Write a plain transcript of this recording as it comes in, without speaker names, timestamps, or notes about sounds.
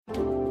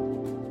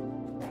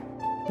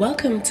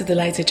Welcome to the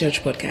Lighter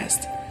Church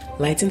podcast,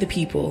 lighting the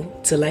people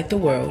to light the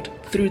world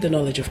through the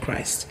knowledge of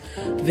Christ.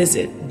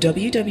 Visit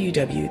www.tlc.net.ng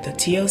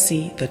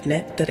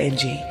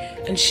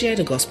and share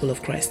the gospel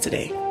of Christ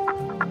today.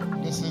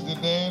 This is the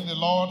day the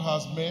Lord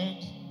has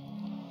made.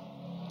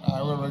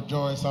 I will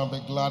rejoice and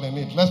be glad in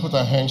it. Let's put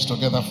our hands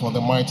together for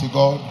the mighty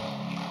God.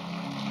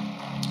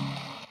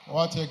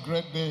 What a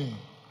great day.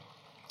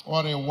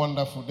 What a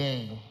wonderful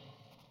day.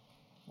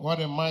 What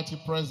a mighty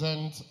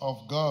presence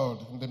of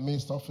God in the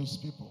midst of his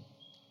people.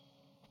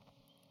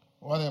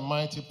 What a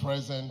mighty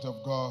presence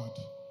of God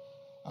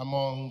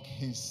among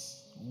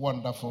his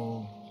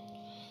wonderful,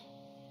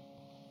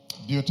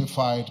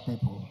 beautified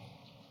people.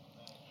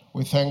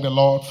 We thank the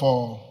Lord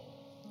for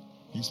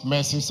his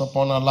mercies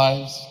upon our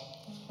lives,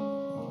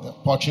 the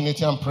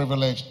opportunity and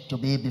privilege to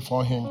be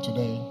before him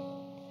today,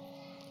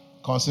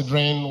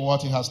 considering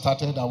what he has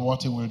started and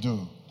what he will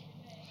do.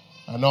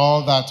 And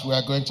all that we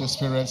are going to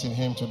experience in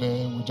him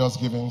today, we just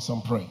give him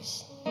some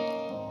praise.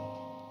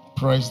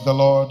 Praise the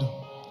Lord.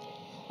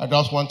 I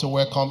just want to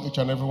welcome each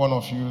and every one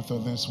of you to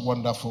this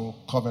wonderful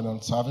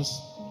covenant service.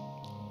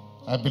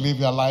 I believe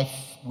your life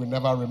will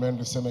never remain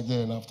the same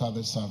again after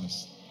this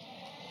service.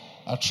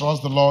 I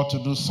trust the Lord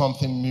to do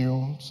something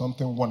new,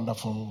 something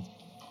wonderful,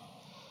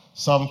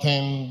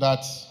 something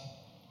that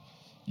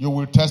you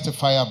will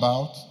testify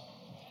about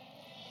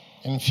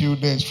in a few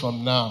days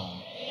from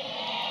now.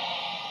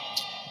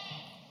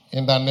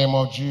 In the name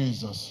of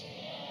Jesus.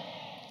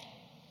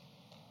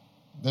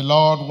 The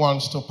Lord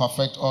wants to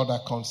perfect all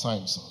that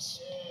concerns us.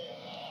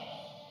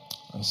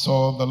 And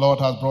so the Lord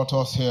has brought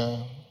us here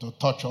to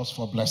touch us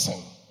for blessing.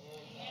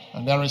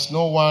 And there is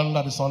no one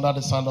that is under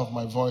the sound of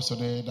my voice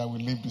today that will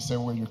live the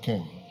same way you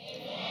came.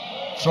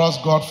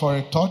 Trust God for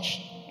a touch.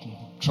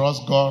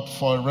 Trust God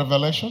for a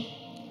revelation.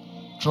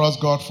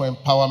 Trust God for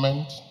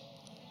empowerment.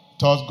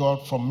 Trust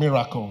God for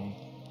miracle.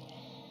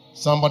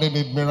 Somebody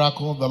need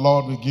miracle, the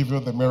Lord will give you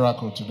the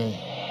miracle today.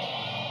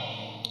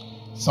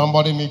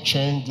 Somebody need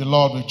change, the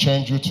Lord will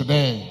change you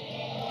today.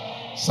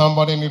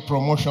 Somebody need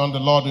promotion, the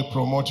Lord will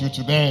promote you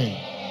today.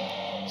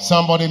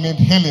 Somebody need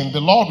healing, the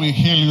Lord will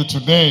heal you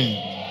today.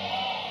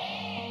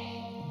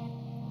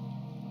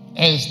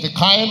 It's the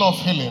kind of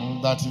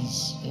healing that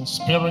is in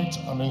spirit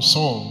and in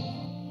soul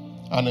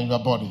and in your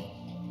body.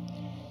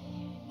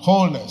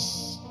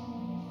 Wholeness,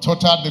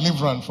 total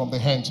deliverance from the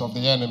hands of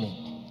the enemy,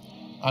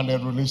 and a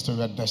release to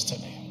your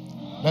destiny.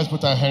 Let's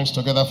put our hands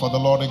together for the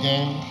Lord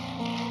again.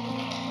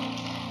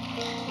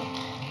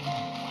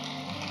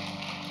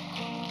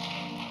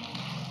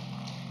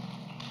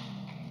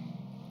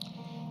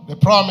 The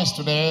promise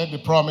today, the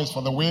promise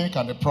for the week,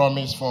 and the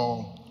promise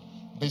for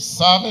this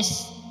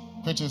service,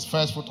 which is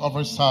first fruit of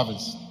every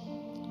service,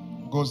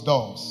 goes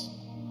thus.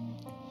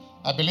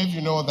 I believe you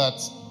know that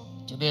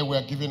today we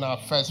are giving our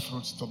first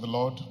fruits to the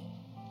Lord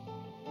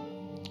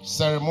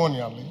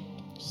ceremoniously.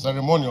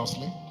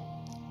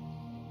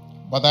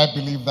 But I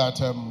believe that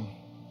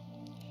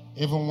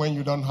even when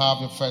you don't have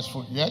your first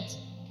fruit yet,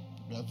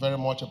 you are very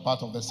much a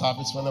part of the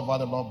service. Whenever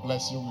the Lord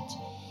bless you with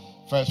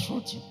first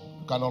fruit, you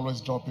can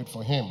always drop it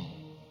for him.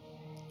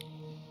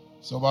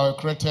 So we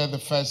created the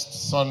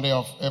first Sunday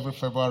of every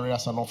February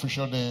as an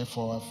official day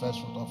for our first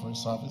fruit offering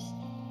service.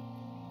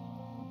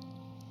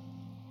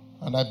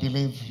 And I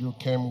believe you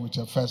came with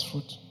your first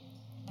fruit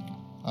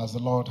as the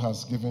Lord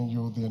has given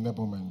you the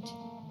enablement.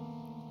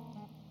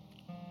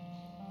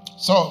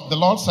 So the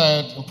Lord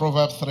said in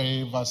Proverbs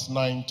 3, verse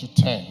 9 to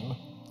 10,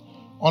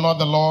 honor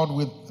the Lord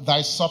with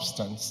thy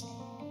substance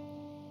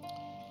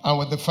and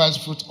with the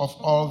first fruit of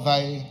all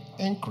thy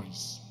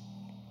increase.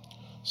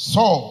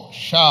 So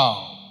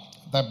shall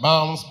thy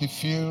barns be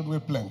filled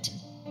with plenty,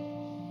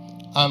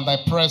 and thy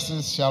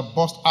presses shall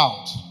burst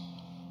out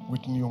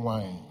with new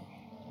wine.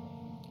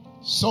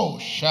 So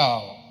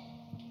shall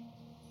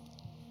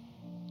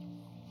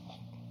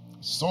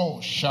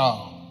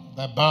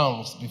thy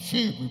barns be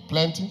filled with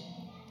plenty,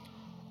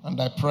 and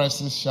thy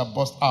presses shall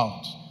burst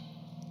out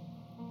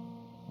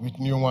with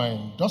new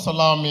wine. Just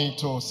allow me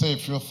to say a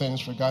few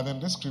things regarding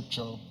this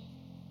scripture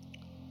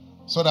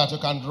so that you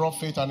can draw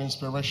faith and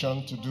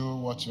inspiration to do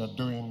what you are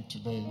doing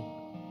today.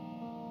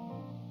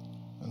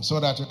 And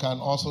so that you can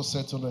also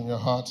settle in your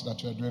heart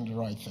that you are doing the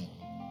right thing.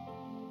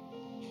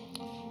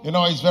 You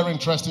know, it's very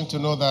interesting to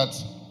know that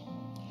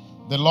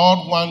the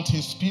Lord wants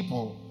his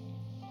people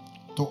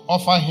to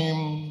offer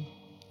him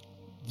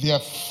their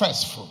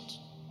first fruit.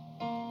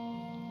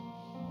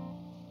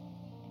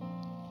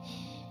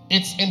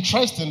 It's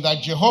interesting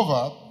that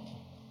Jehovah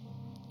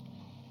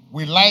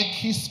will like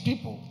his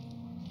people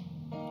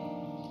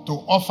to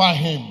offer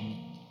him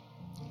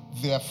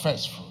their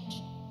first fruit.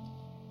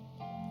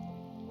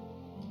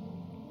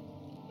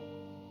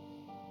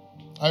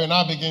 I will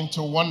now begin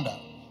to wonder,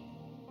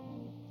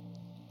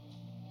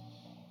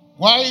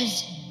 why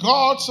is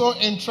God so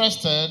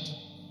interested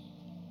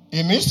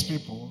in his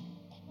people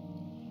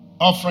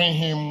offering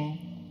him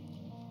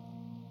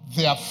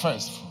their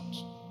first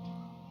fruit?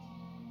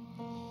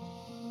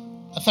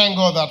 I thank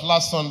God that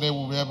last Sunday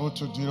we'll be able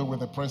to deal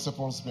with the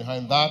principles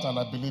behind that, and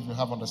I believe you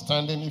have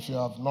understanding. If you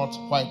have not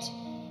quite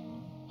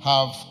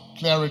have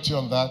clarity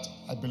on that,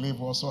 I believe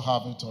we also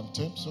have it on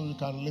tape so you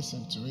can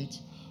listen to it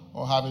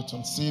or have it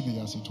on CD,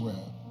 as it were.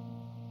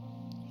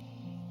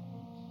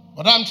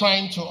 But I'm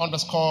trying to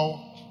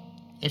underscore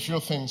a few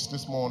things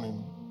this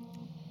morning.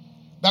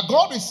 That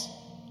God is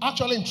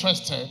actually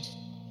interested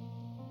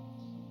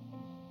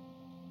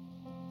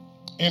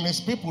in his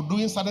people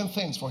doing certain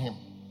things for him.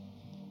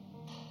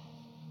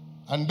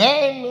 And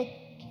then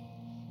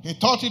he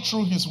thought it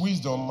through his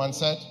wisdom and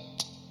said,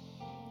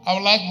 I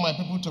would like my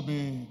people to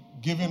be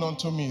giving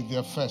unto me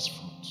their first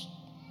fruit.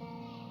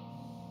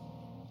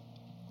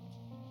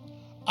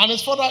 And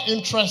it's further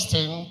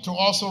interesting to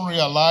also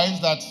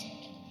realize that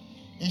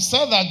he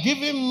said that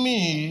giving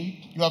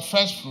me your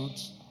first fruit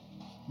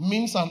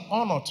means an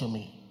honor to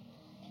me.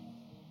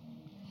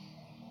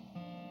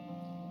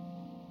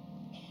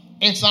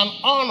 It's an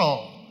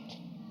honor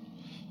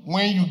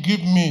when you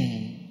give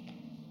me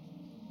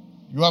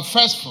your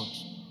first fruit.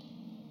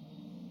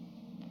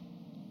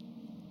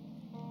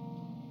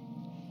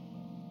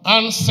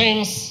 And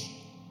since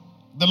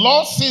the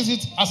Lord sees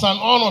it as an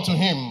honor to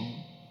him,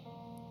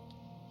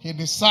 he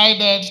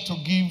decided to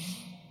give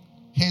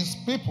his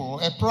people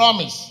a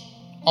promise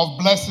of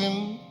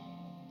blessing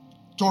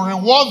to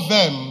reward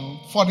them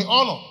for the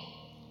honor.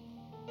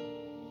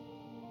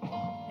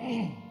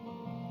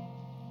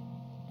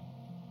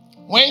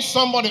 When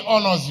somebody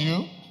honors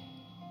you,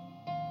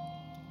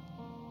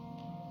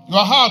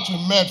 your heart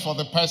will melt for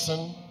the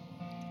person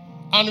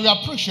and you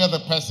appreciate the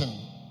person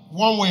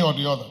one way or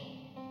the other,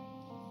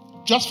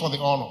 just for the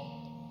honor.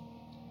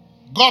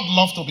 God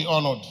loves to be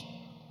honored.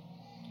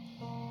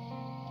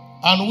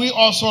 And we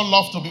also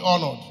love to be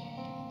honored.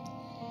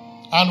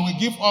 And we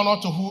give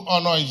honor to who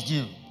honor is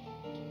due.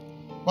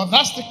 But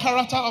that's the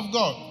character of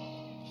God.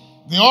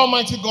 The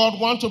Almighty God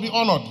wants to be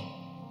honored.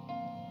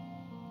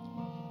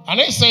 And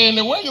he's saying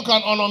the way you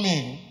can honor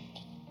me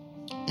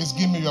is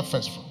give me your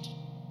first fruit.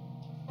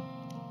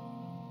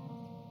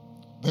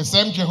 The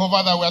same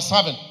Jehovah that we're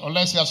serving,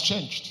 unless he has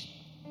changed.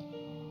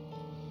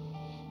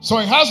 So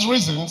he has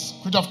reasons,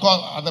 which of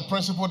course are the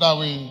principle that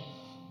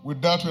we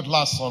dealt with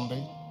last Sunday,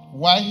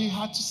 why he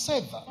had to say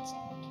that.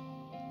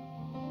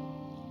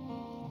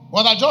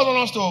 But I just want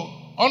us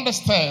to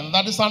understand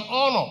that it's an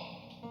honor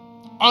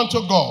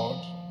unto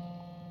God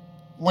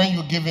when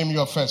you give him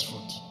your first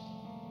fruit.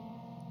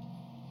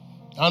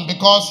 And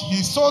because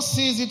he so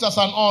sees it as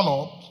an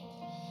honor,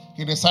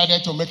 he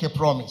decided to make a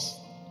promise.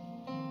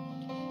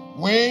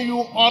 When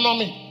you honor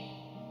me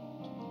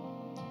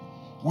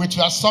with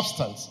your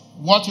substance,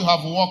 what you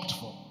have worked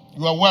for,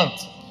 your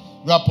wealth,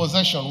 your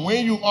possession,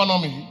 when you honor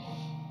me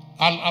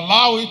and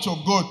allow it to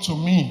go to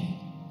me,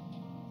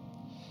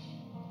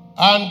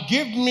 and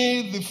give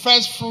me the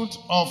first fruit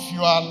of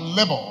your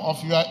labor,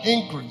 of your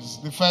increase,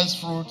 the first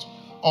fruit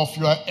of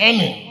your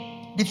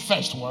earning, the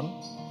first one.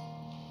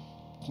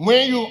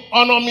 When you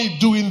honor me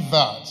doing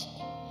that,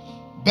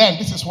 then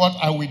this is what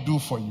I will do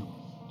for you.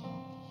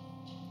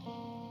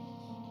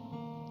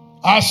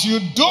 As you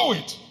do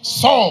it,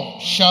 so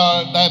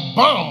shall thy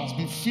barns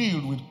be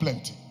filled with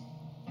plenty.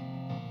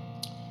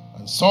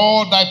 And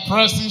so thy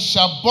presses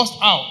shall burst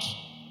out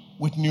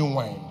with new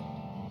wine.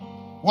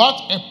 What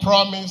a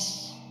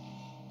promise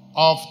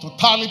of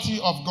totality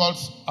of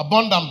God's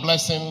abundant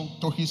blessing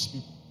to his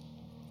people.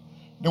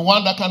 The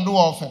one that can do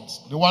all things,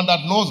 the one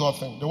that knows all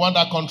things, the one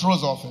that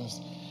controls all things,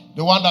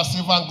 the one that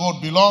silver and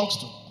gold belongs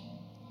to,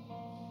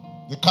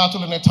 the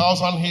cattle in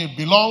 1,000 hill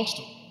belongs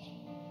to,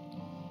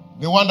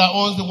 the one that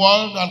owns the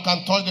world and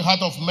can touch the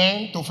heart of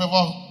men to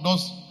favor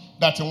those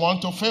that he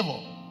wants to favor.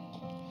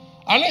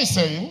 And he's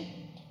saying,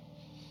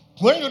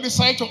 when you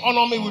decide to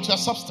honor me with your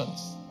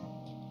substance,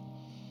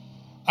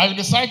 and you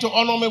decide to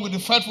honor me with the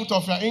first fruit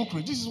of your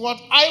increase, this is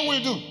what I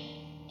will do.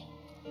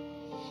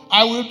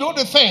 I will do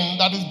the thing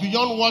that is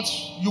beyond what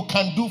you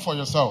can do for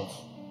yourself.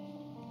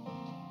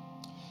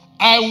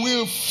 I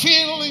will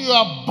fill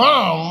your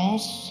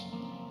barns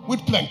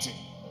with plenty.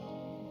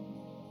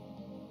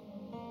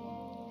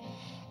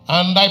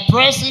 And thy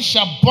presses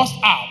shall burst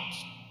out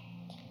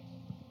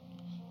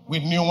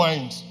with new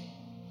wines.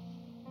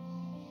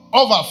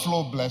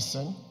 Overflow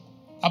blessing,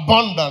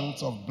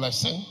 abundance of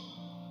blessing,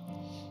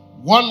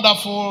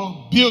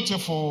 wonderful,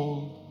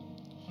 beautiful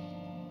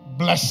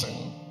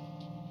blessing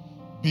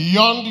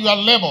beyond your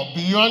labor,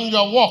 beyond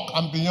your work,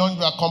 and beyond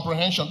your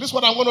comprehension. This is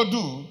what I'm going to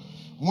do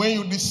when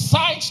you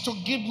decide to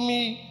give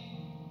me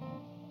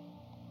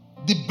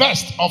the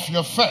best of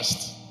your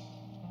first.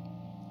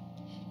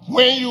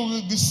 When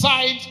you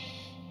decide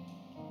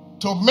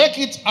to make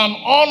it an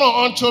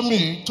honor unto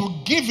me, to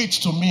give it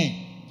to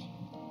me.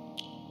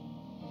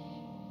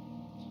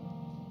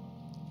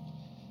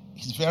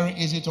 It's very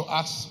easy to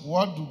ask,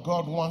 what do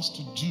God wants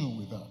to do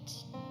with that?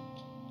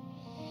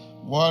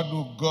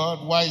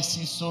 Why is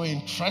he so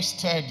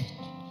interested?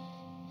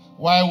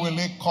 Why will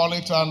he call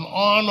it an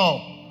honor?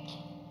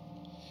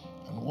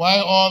 And why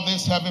all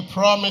these heavy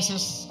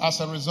promises as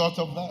a result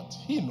of that?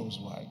 He knows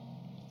why.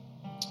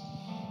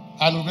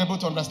 And we'll be able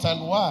to understand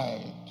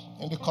why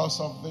in the course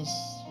of this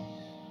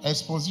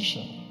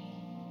exposition.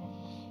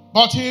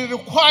 But he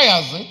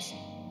requires it.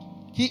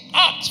 He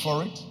asks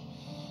for it.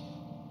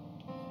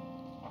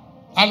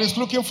 And is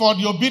looking for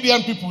the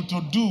obedient people to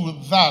do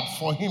that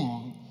for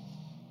him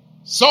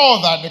so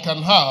that they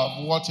can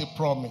have what he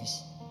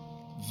promised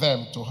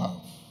them to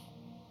have.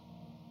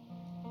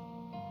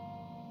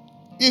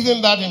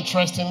 Isn't that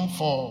interesting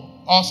for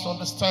us to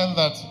understand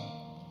that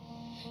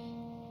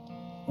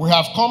we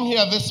have come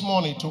here this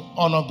morning to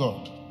honor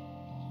God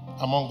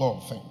among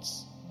all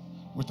things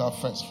with our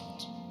first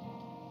fruit?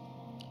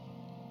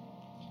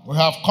 We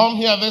have come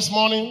here this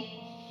morning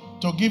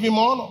to give him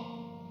honor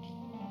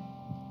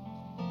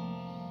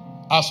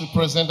as we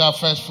present our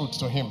first fruits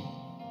to him.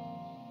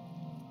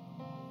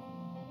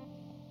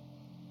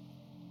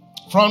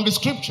 From the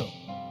scripture,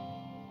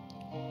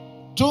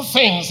 two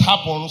things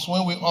happens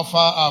when we offer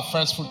our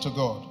first fruit to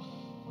God.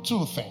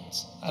 Two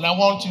things. And I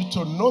want you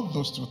to note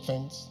those two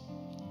things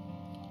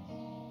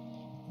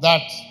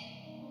that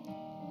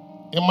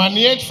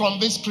emanate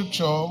from this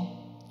scripture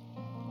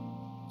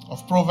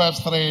of Proverbs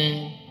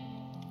 3,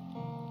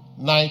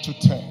 9 to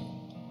 10.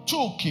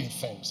 Two key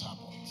things happen.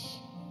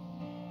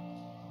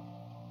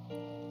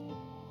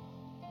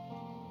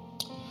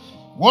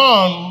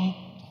 One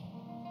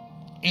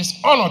is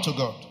honor to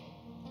God.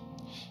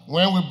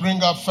 When we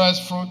bring our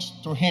first fruit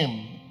to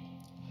him,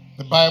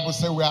 the Bible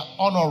says we are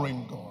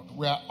honoring God.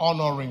 We are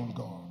honoring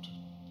God.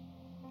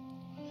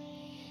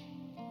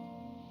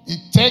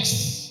 It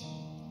takes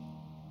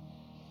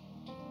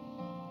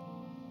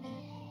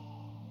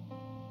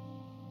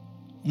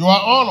your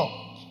honor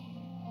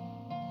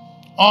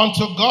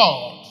unto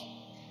God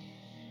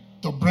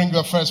to bring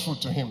your first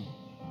fruit to him.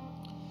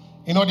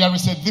 You know, there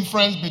is a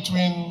difference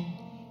between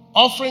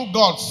offering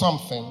God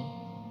something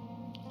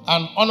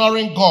and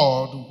honoring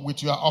God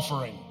with your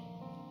offering.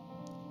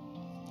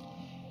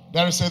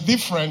 There is a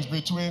difference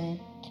between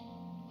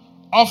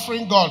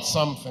offering God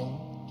something.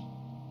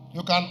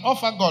 You can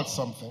offer God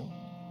something,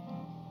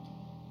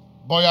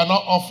 but you are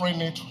not offering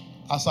it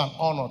as an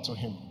honor to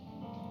him.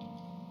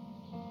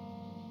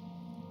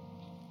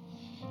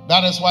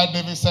 That is why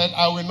David said,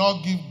 I will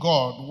not give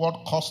God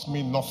what cost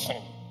me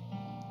nothing.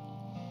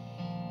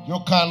 You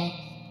can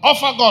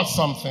offer God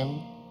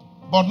something,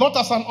 but not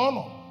as an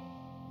honor.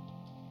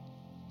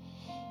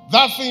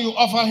 That thing you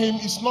offer him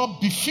is not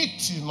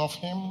befitting of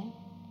him.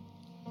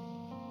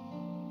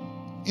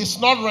 It's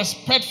not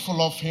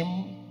respectful of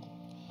him.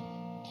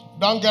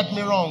 Don't get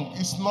me wrong.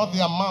 It's not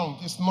the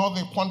amount. It's not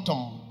the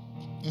quantum.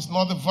 It's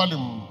not the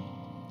volume.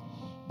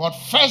 But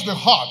first the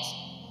heart.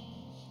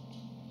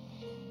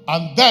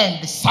 And then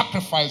the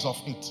sacrifice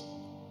of it.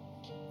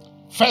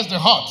 First the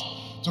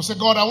heart. To say,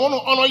 God, I want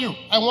to honor you.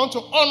 I want to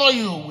honor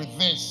you with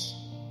this.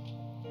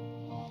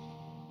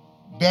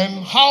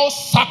 Then how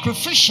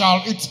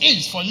sacrificial it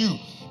is for you.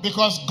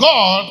 Because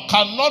God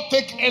cannot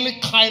take any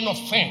kind of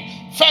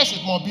thing. First,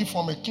 it must be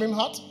from a clean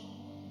heart.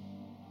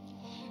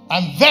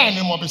 And then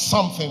it must be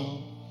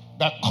something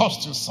that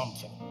costs you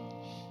something.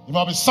 It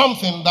must be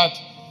something that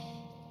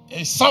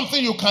is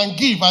something you can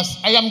give as,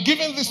 I am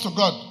giving this to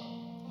God.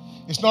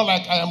 It's not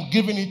like I am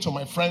giving it to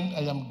my friend.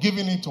 I am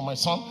giving it to my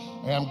son.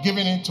 I am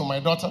giving it to my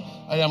daughter.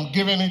 I am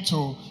giving it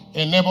to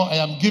a neighbor. I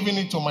am giving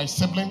it to my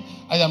sibling.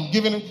 I am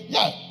giving it.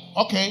 Yeah,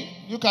 okay.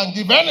 You can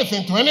give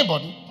anything to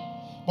anybody.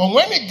 But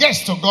when it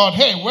gets to God,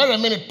 hey, wait a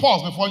minute,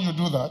 pause before you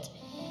do that.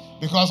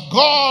 Because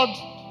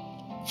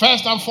God,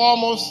 first and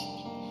foremost,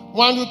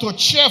 wants you to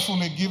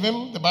cheerfully give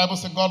him. The Bible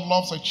says God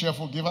loves a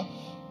cheerful giver.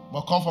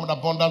 But come from the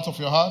abundance of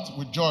your heart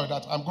with joy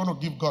that I'm going to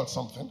give God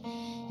something.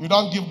 You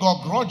don't give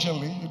God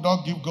grudgingly. You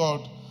don't give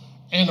God,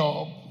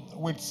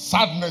 with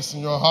sadness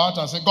in your heart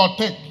and say, God,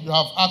 take. You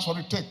have asked for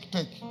it,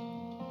 take.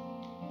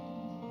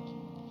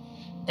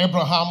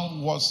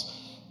 Abraham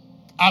was,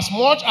 as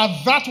much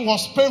as that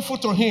was painful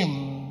to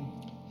him,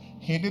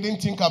 he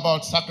didn't think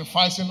about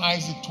sacrificing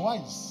Isaac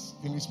twice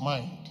in his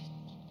mind.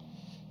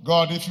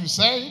 God, if you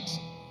say it,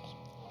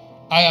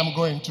 I am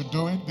going to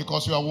do it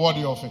because you are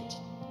worthy of it.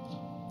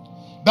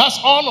 That's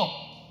honor.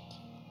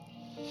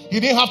 He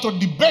didn't have to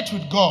debate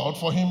with God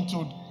for him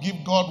to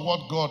give God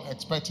what God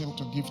expects him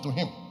to give to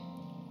him.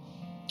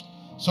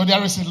 So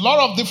there is a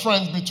lot of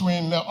difference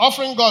between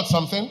offering God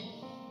something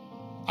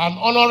and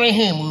honoring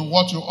him with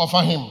what you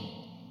offer him.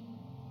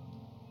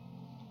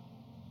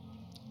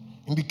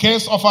 In the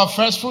case of our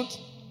first fruit,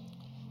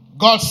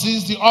 God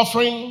sees the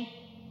offering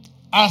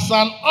as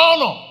an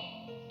honor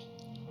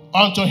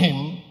unto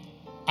him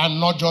and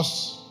not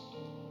just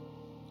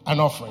an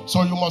offering.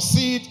 So you must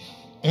see it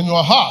in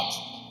your heart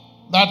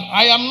that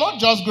I am not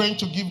just going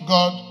to give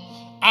God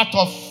out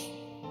of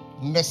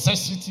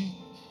necessity,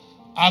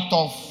 out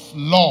of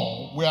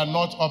law. We are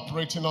not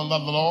operating under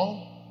the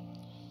law.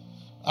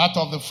 Out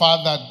of the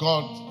fact that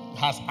God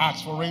has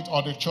asked for it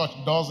or the church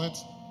does it.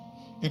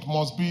 It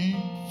must be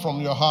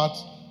from your heart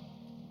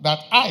that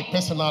I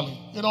personally,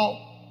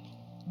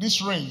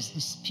 this race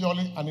is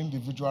purely an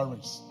individual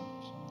race.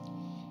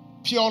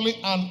 Purely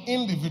an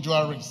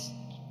individual race.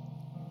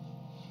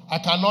 I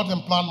cannot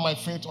implant my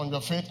faith on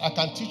your faith. I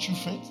can teach you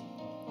faith.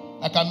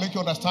 I can make you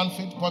understand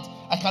faith, but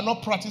I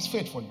cannot practice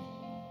faith for you.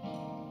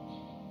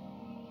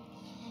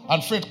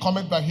 And faith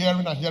cometh by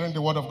hearing and hearing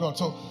the word of God.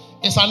 So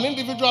it's an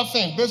individual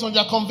thing based on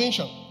your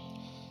conviction.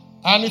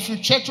 And if you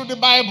check through the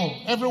Bible,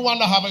 everyone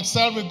that have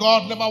excelled with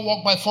God never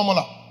walked by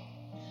formula.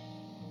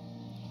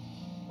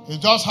 It's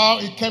just how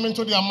it came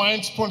into their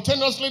minds.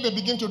 Spontaneously, they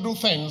begin to do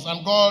things,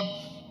 and God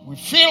will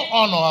feel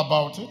honor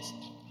about it,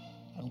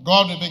 and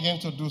God will begin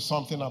to do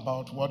something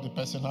about what the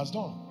person has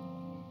done.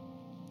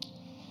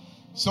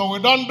 So we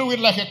don't do it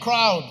like a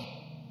crowd.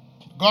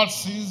 God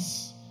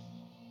sees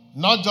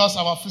not just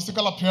our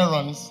physical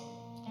appearance,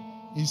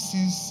 He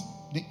sees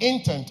the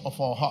intent of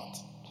our heart.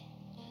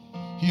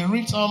 He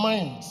reads our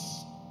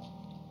minds.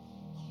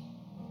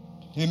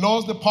 He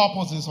knows the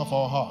purposes of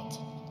our heart.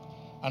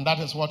 And that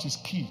is what is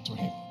key to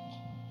Him.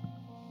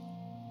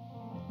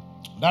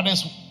 That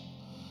is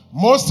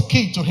most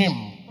key to Him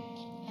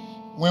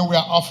when we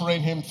are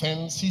offering Him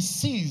things. He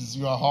sees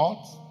your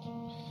heart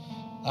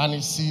and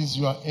He sees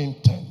your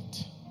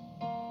intent.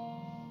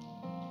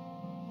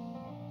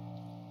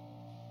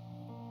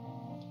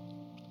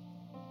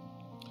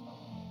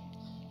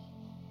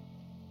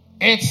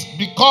 It's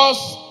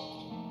because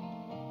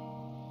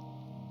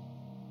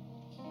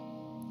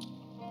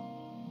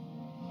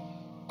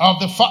of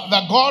the fact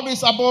that God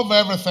is above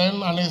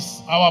everything and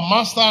is our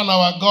master and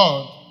our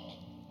God.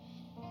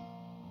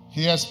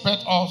 He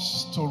expects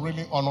us to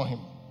really honor Him.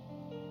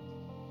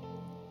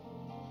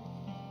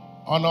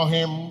 Honor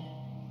Him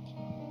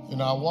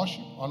in our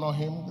worship, honor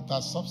Him with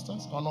our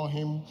substance, honor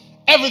Him.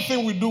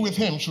 Everything we do with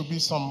Him should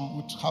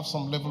have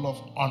some level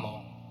of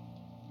honor.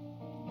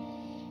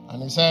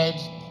 And He said,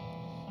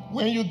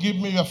 when you give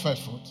me your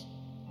first fruit,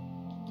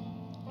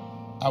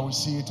 I will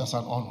see it as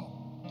an honor.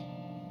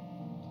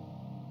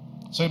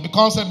 So it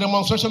becomes a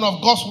demonstration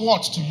of God's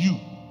word to you.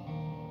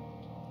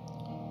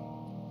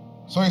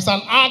 So it's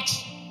an act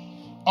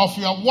of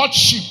your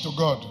worship to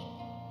God.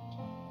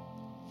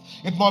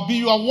 It must be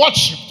your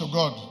worship to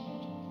God.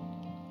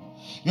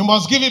 You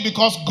must give it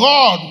because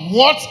God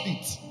wants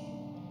it.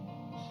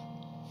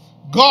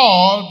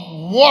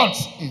 God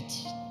wants it.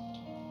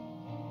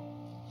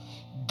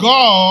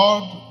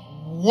 God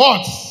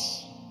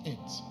wants it.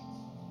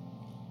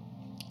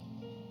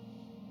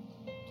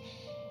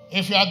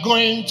 If you are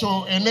going to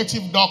a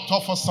native doctor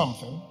for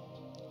something,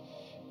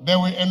 they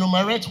will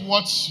enumerate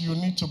what you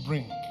need to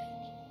bring.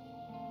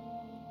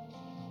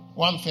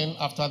 One thing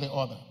after the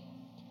other.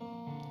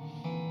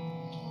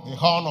 The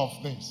horn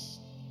of this,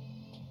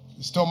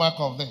 the stomach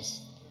of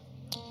this,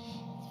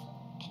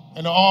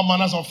 and all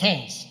manners of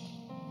things.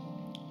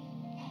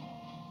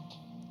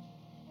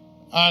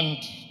 And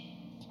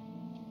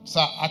sir,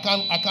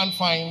 I can't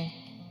find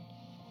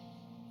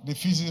the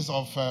feces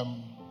of a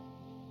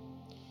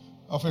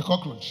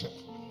cockroach.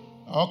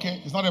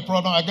 Okay, it's not a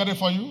problem. I get it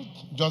for you.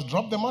 Just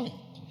drop the money.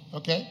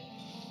 Okay?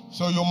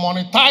 So you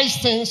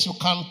monetize things you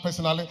can't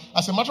personally.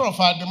 As a matter of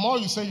fact, the more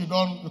you say you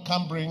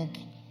can't bring,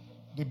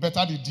 the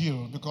better the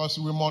deal, because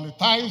you will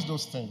monetize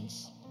those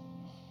things.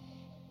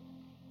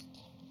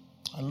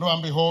 And lo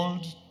and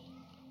behold,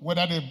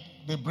 whether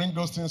they bring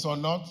those things or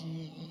not,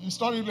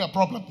 it's not really a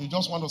problem. You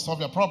just want to solve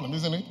your problem,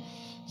 isn't it?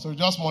 So you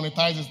just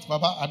monetize it.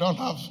 Baba, I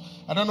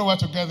don't know where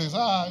to get this.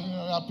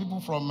 People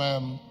from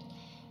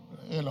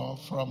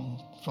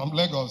from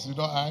Lagos.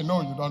 I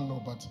know you don't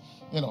know, but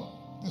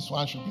this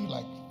one should be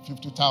like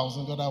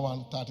 50,000, the other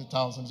one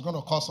 30,000. It's going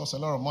to cost us a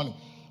lot of money.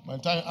 By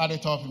the time you add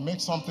it up, it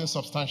makes something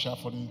substantial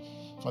for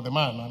the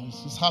man, and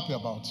he's happy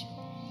about you,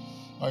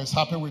 or he's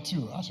happy with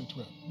you, as it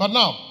were. But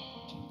now,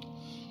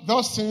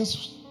 those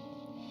things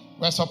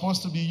were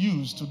supposed to be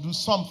used to do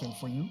something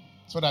for you,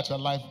 so that your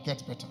life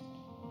gets better.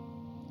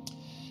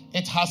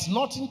 It has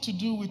nothing to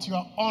do with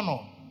your honor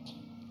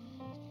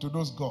to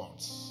those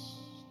gods.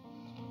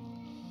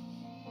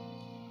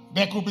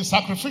 They could be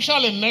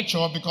sacrificial in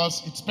nature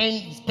because it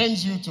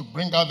pains you to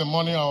bring out the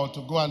money or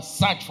to go and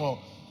search for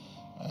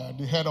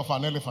the head of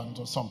an elephant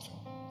or something.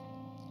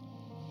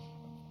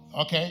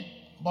 Okay?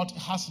 But it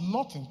has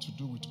nothing to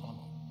do with honor.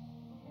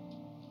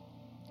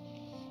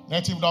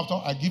 Native doctor,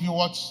 I give you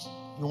what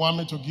you want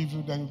me to give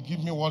you, then you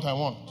give me what I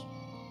want.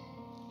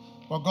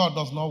 But God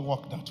does not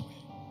work that way.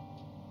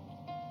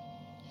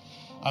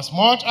 As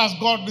much as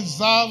God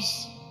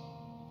deserves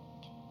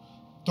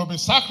to be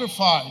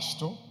sacrificed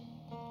to,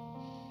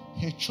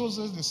 He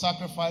chooses the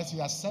sacrifice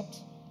He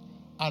accepts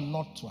and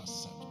not to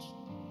accept.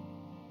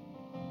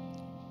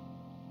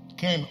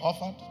 Cain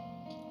offered,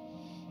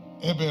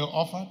 Abel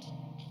offered,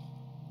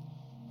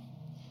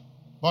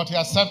 but he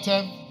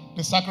accepted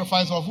the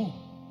sacrifice of who?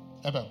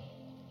 Abel.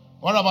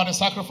 What about the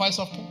sacrifice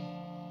of Cain?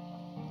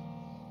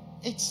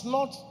 It's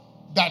not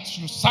that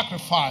you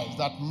sacrifice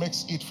that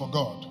makes it for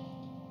God.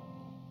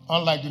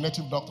 Unlike the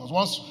native doctors.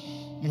 Once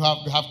they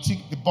have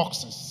ticked the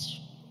boxes,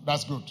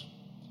 that's good.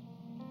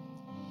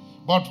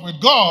 But with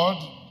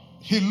God,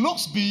 He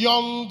looks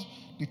beyond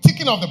the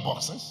ticking of the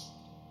boxes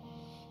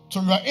to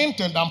your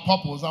intent and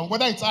purpose, and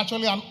whether it's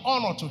actually an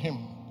honor to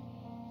Him.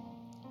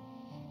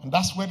 And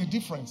that's where the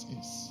difference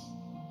is.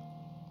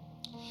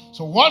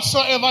 So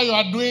whatsoever you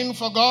are doing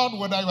for God,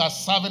 whether you are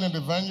serving in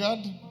the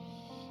vineyard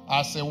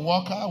as a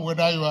worker,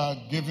 whether you are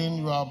giving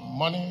your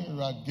money,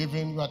 you are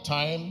giving your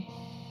time,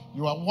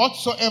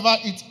 Whatsoever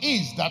it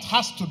is that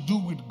has to do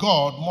with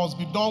God must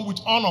be done with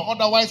honor.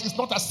 Otherwise, it's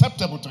not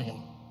acceptable to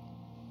him.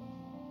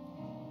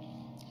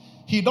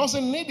 He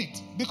doesn't need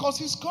it because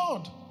he's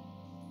God.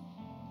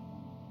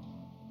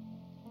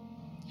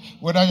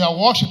 Whether you are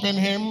worshiping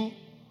him,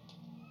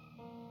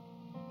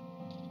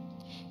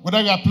 whether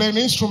you are playing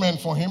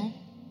instrument for him,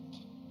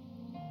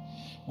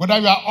 whether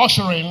you are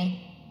ushering,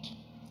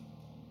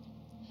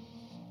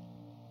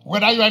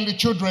 whether you are in the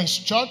children's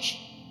church,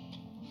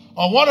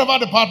 or whatever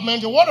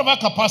department, or whatever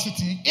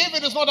capacity, if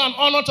it is not an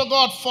honor to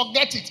God,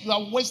 forget it. You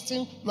are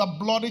wasting your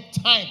bloody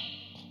time.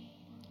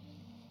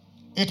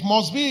 It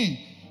must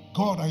be,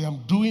 God, I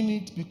am doing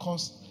it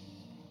because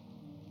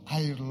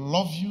I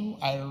love you,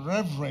 I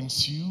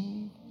reverence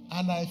you,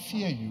 and I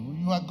fear you.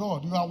 You are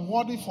God. You are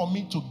worthy for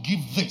me to give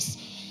this.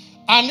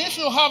 And if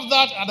you have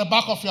that at the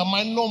back of your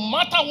mind, no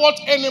matter what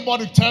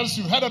anybody tells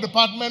you, head of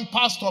department,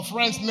 pastor,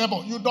 friends,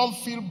 neighbor, you don't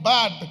feel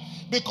bad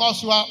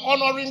because you are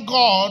honoring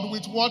God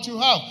with what you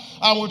have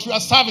and with your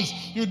service.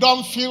 You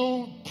don't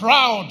feel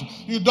proud.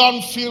 You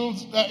don't feel,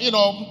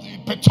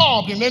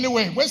 perturbed in any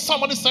way. When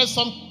somebody says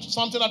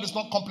something that is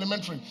not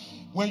complimentary,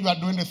 when you are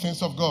doing the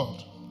things of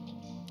God.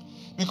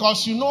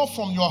 Because you know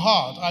from your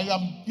heart,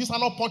 it's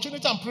an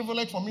opportunity and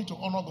privilege for me to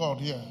honor God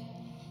here.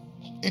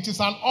 It is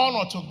an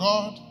honor to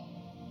God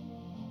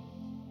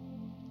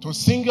to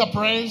sing your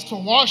praise, to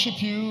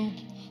worship you,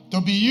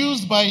 to be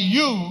used by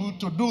you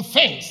to do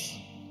things.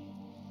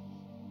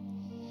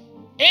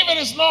 If it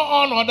is not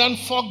honor, then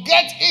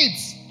forget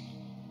it.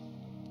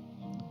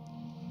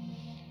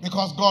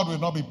 Because God will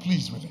not be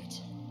pleased with it.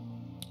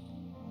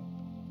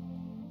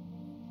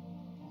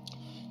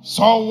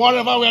 So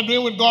whatever we are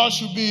doing with God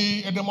should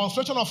be a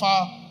demonstration of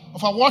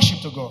our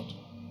worship to God.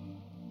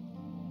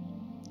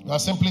 We are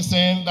simply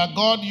saying that,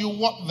 God, you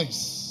want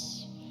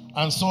this,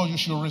 and so you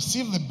should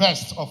receive the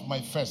best of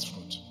my first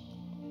fruit.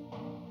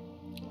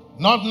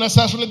 Not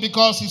necessarily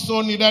because he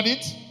so needed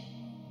it,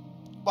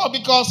 but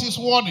because he's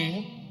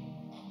worthy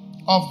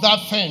of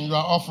that thing you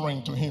are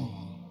offering to him.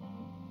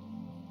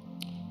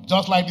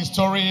 Just like the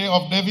story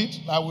of David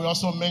that we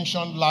also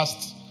mentioned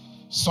last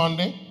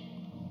Sunday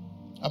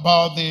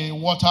about the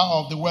water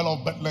of the well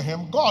of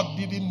Bethlehem. God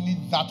didn't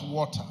need that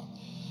water.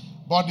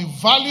 But the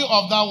value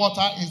of that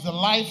water is the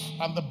life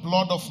and the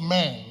blood of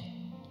man.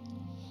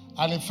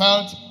 And he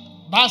felt,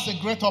 that's a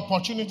great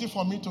opportunity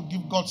for me to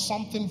give God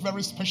something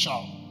very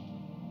special.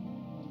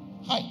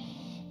 Hi.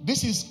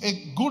 This is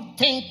a good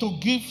thing to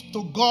give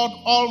to God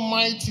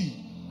Almighty.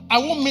 I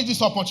won't miss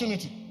this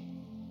opportunity.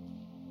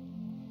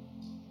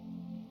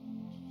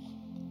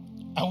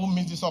 I won't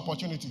miss this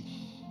opportunity.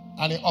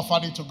 And he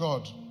offered it to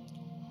God.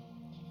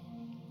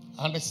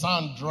 And the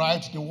sun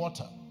dried the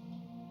water.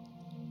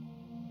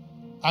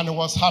 And he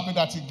was happy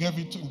that he gave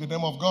it in the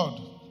name of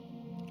God.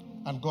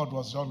 And God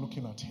was just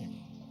looking at him.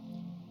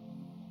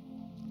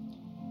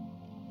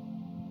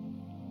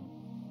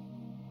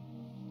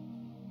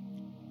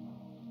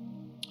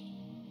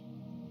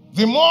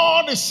 The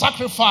more the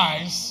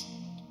sacrifice,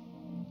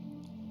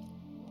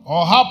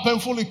 or how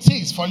painful it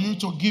is for you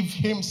to give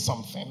him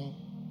something,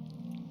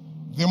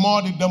 the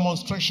more the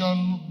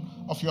demonstration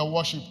of your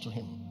worship to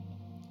him,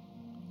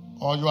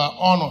 or your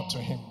honor to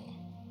him.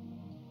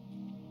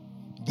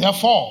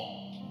 Therefore,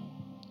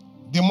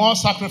 the more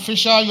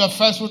sacrificial your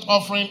first fruit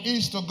offering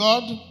is to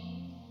God,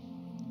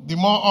 the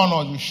more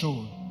honor you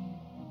show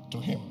to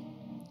him.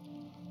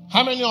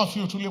 How many of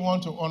you truly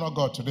want to honor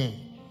God today?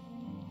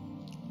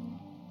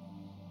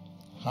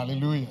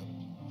 Hallelujah.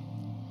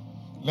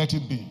 Let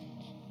it be.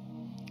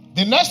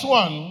 The next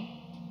one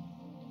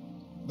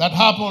that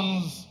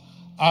happens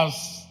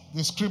as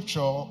the scripture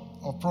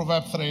of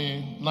Proverbs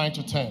 3, 9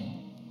 to 10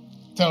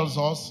 tells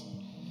us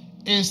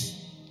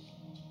is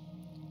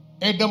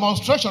a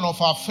demonstration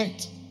of our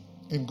faith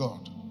in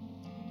God.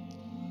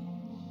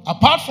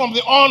 Apart from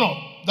the honor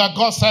that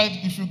God said,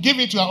 if you give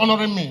it, you are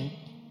honoring me,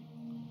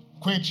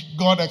 which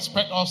God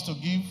expects us to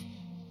give,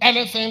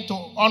 anything to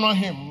honor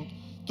him,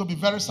 to be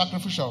very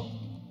sacrificial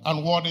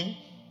and worthy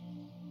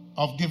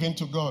of giving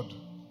to God.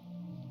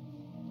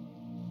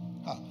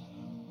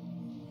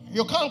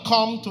 You can't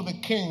come to the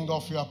king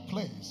of your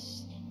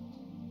place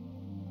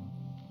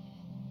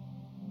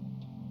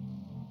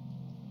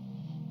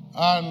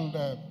and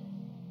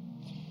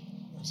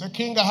say,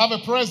 King, I have a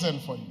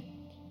present for you.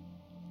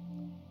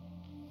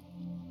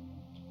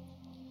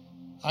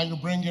 And you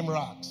bring him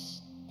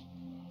rags.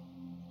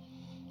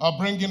 Or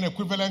bring him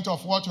equivalent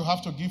of what you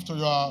have to give to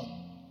your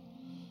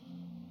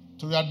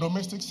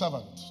domestic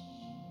servant.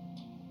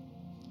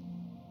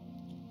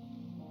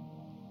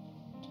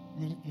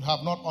 You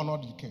have not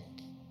honored the king.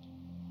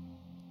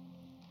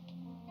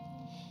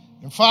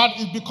 In fact,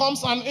 it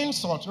becomes an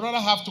insult. You rather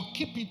have to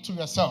keep it to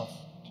yourself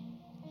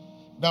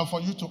than for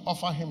you to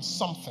offer him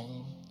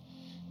something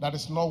that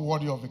is not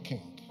worthy of a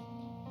king.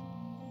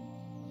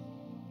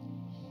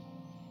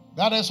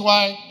 That is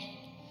why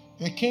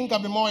a king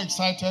can be more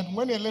excited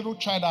when a little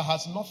child that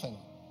has nothing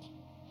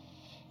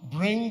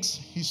brings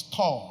his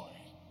toy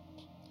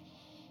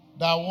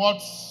that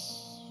worth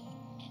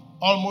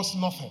almost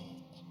nothing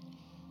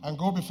and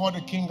go before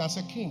the king and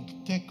say,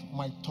 King, take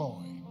my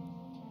toy.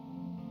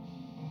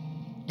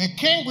 The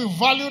king will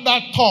value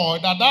that toy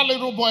that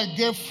little boy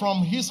gave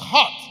from his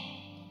heart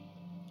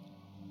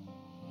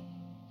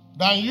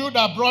than you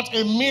that brought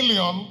 $1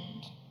 million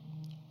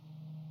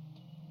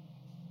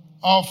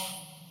of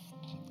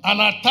an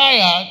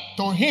attire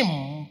to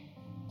him,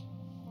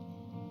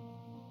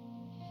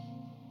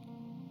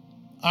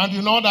 and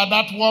you know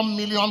that 1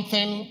 million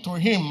thing to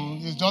him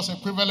is just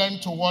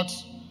equivalent to what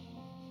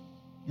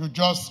you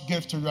just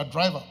gave to your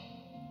driver.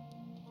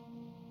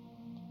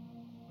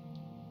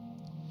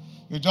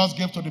 You just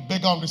gave to the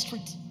beggar on the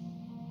street.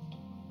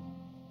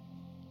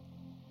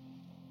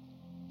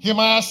 He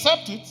might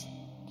accept it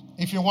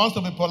if he wants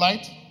to be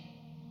polite,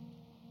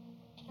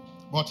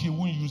 but he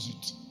won't use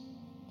it,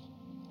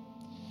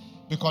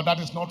 because that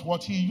is not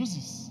what he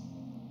uses.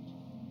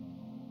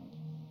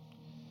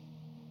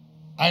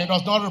 And it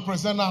does not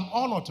represent an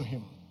honor to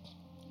him.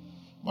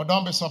 But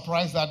don't be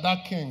surprised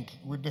that king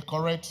will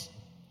decorate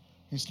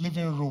his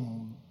living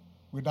room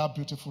with that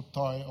beautiful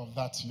toy of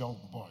that young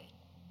boy.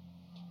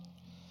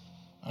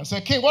 And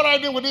say, King, what are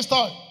you doing with this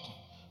toy?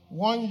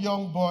 One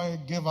young boy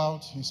gave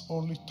out his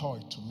only toy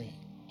to me.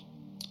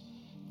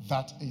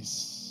 That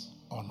is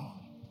honor.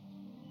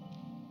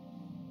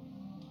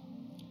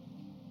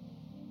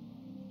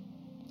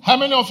 How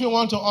many of you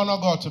want to honor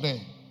God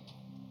today?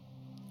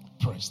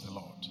 Praise the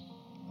Lord.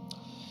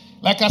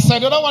 Like I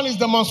said, the other one is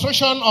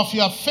demonstration of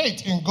your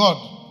faith in God.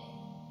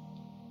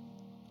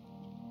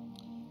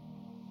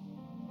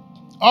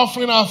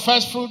 Offering our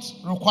first fruits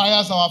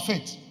requires our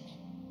faith.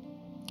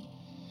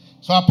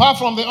 So apart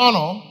from the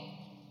honor,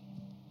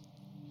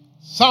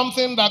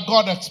 something that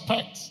God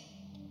expects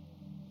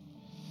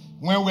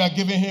when we are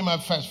giving him a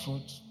first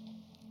fruit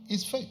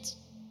is faith.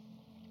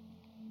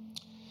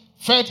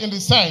 Faith in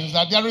the sense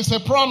that there is a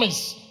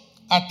promise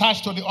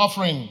attached to the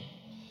offering.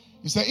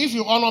 He said, if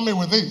you honor me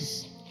with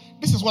this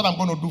is what I'm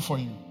going to do for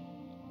you.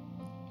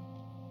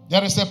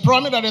 There is a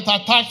promise that is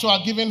attached to our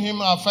giving him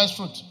our first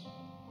fruit.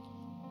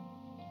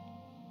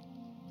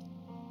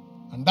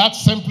 And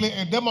that's simply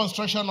a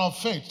demonstration of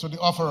faith to the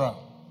offerer.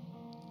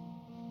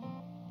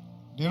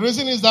 The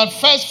reason is that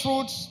first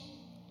fruits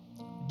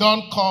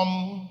don't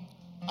come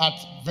at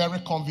very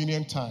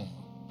convenient time.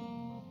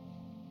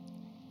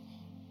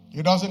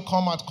 It doesn't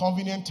come at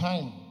convenient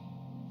time.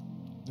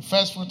 The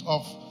first fruit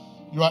of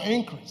your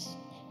increase.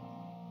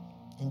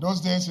 In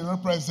those days, it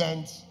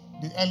represents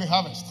the early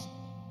harvest.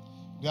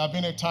 There have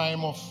been a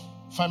time of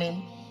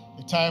famine,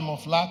 a time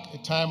of lack, a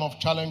time of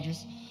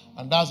challenges,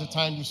 and that's the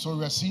time you sow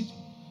your seed.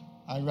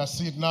 And your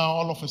seed now,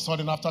 all of a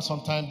sudden, after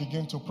some time,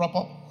 begin to prop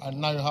up, and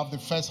now you have the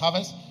first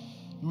harvest.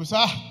 You will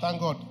say,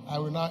 thank God, I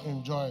will now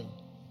enjoy.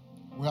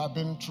 We have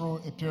been through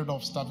a period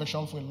of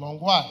starvation for a long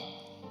while.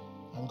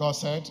 And God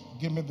said,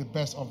 give me the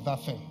best of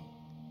that thing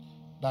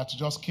that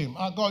just came.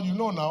 God, you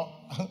know now,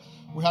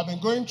 we have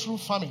been going through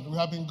famine. We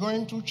have been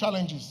going through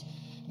challenges.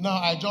 Now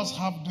I just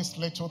have this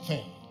little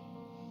thing.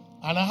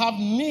 And I have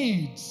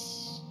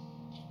needs.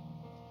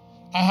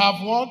 I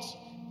have what?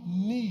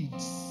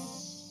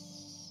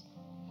 Needs.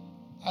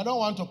 I don't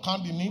want to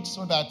count the needs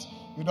so that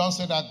you don't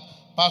say that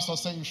pastor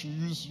said you should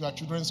use your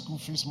children's school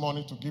fees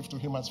money to give to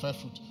him as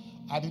first fruit.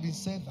 I didn't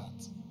say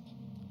that.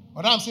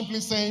 But I'm simply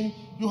saying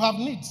you have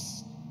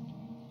needs.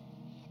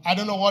 I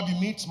don't know what the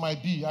needs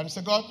might be. And you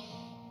say, God,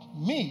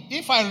 me,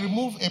 if I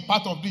remove a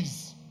part of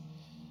this,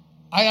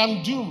 I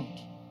am doomed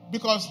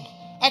because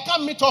I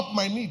can't meet up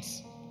my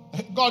needs.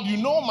 God, you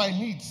know my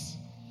needs.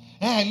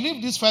 And I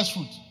leave this first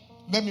fruit.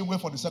 Let me wait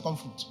for the second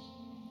fruit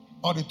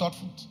or the third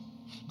fruit.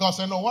 God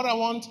said, no, what I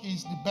want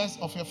is the best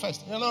of your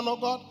first. No,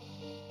 God,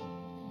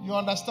 you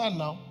understand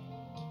now.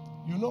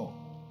 You know.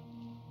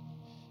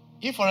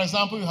 If, for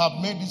example, you have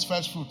made this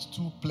first fruit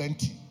too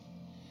plenty,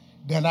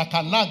 then I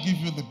cannot give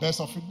you the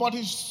best of it. But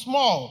it's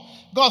small.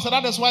 God said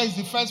that is why it's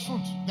the first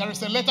fruit. There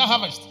is a later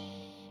harvest.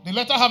 The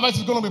later harvest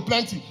is going to be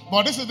plenty.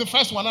 But this is the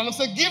first one. And I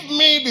said, give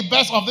me the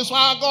best of this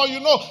one. God, you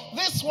know,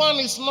 this one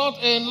is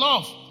not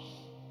enough.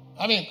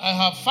 I mean, I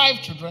have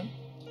 5 children.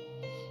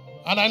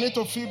 And I need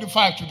to feed the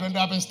 5 children. They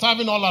have been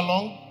starving all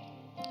along.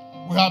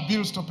 We have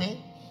bills to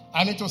pay.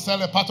 I need to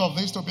sell a part of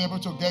this to be able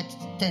to get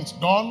things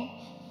done.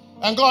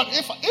 And God,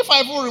 if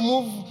I will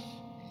remove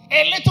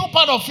a little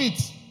part of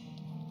it,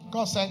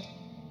 God said,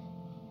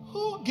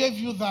 who gave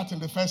you that in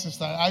the first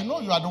instance? I know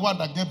you are the one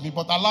that gave me,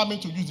 but allow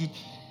me to use it.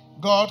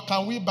 God,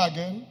 can we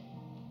bargain?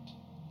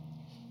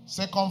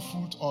 Second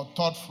fruit or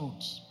third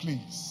fruit,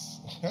 please.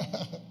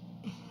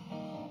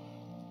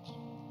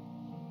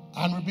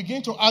 And we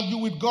begin to argue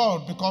with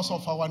God because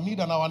of our need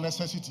and our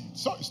necessity.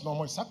 So it's no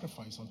more a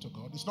sacrifice unto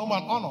God. It's no more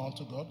an honor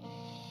unto God.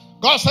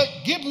 God said,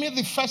 give me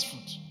the first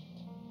fruit.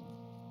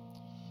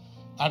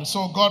 And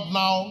so God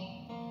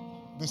now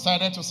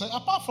decided to say,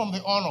 apart from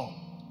the honor,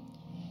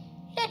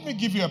 let me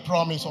give you a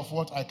promise of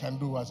what I can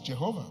do as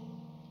Jehovah.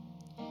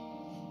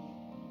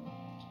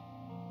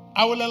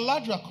 I will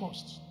enlarge your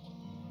coast.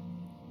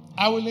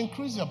 I will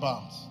increase your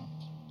bounds.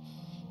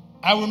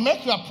 I will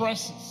make your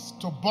presses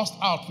to burst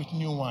out with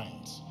new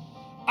wines.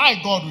 I,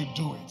 God, will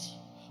do it.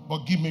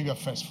 But give me your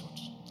first fruit.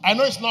 I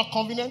know it's not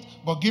convenient,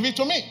 but give it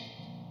to me.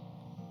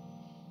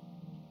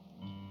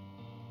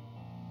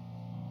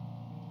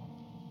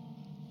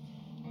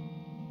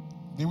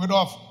 The widow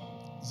of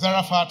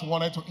Zarephath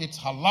wanted to eat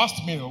her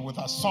last meal with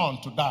her son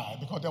to die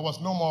because there was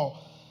no more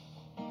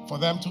for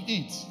them to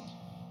eat.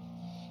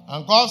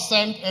 And God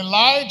sent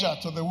Elijah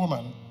to the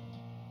woman.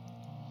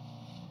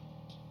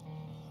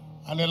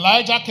 And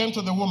Elijah came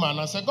to the woman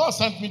and said, God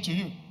sent me to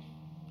you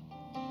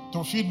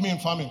to feed me in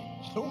famine.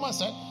 The woman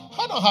said,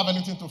 I don't have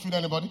anything to feed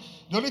anybody.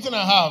 The only thing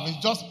I have is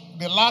just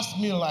the last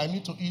meal I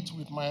need to eat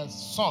with my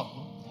son.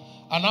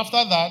 And after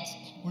that,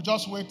 we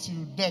just wait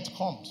till death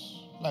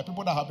comes, like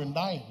people that have been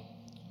dying.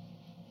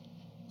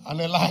 And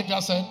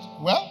Elijah said,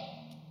 well,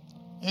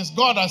 it's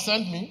God that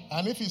sent me,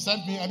 and if he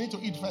sent me, I need to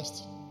eat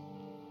first.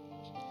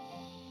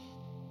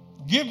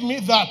 Give me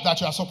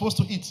that you are supposed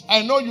to eat.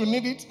 I know you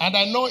need it, and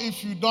I know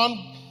if you don't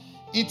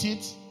eat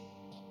it,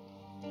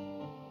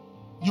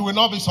 you will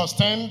not be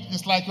sustained.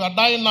 It's like you are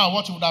dying now,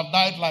 what you would have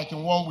died like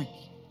in 1 week.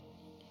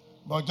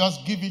 But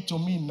just give it to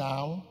me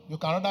now. You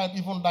can rather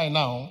even die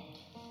now.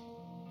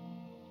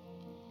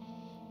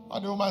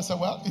 And the woman said,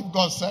 well, if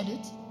God said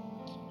it,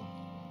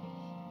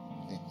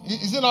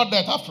 is it not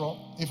death after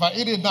all? If I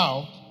eat it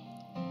now,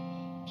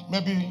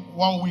 maybe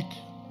 1 week.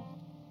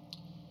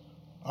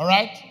 All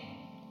right?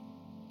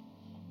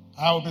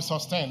 I will be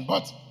sustained.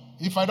 But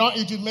if I don't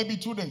eat it, maybe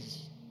 2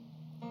 days.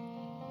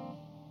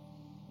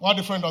 What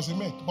difference does it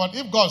make? But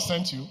if God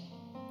sent you,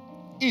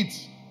 eat.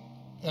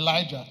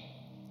 Elijah,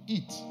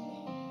 eat.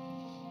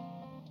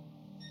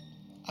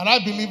 And I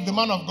believe the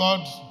man of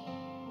God,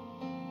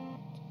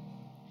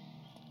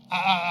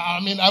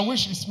 I mean, I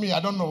wish it's me. I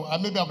don't know.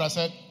 Maybe I would have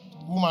said,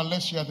 woman,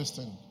 let's share this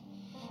thing.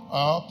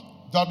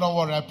 Don't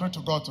worry. I pray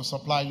to God to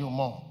supply you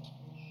more.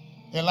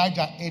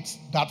 Elijah ate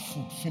that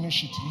food,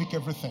 finish it, lick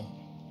everything.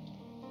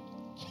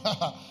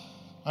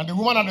 And the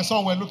woman and the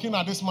son were looking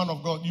at this man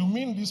of God. You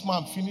mean this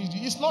man finished it?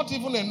 It's not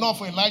even enough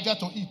for Elijah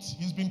to eat.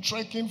 He's been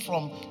trekking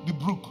from the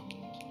brook.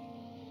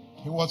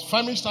 He was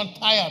famished and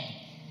tired.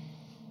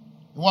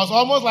 It was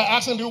almost like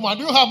asking the woman,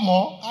 do you have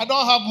more? I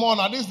don't have more.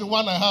 Now this is the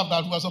one I have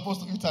that we are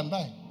supposed to eat and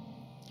die.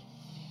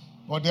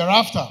 But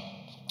thereafter,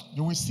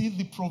 you will see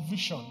the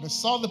provision. They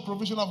saw the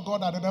provision of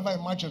God that they never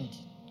imagined.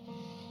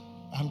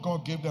 And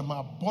God gave them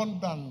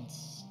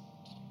abundance.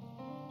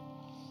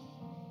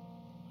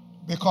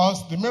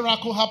 Because the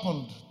miracle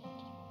happened.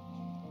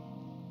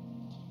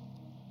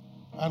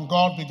 And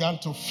God began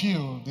to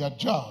fill their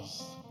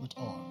jars with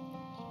oil.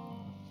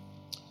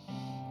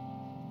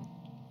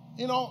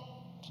 You know,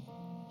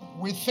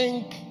 we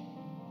think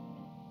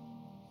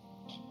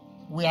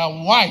we are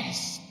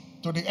wise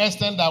to the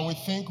extent that we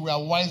think we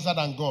are wiser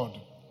than God.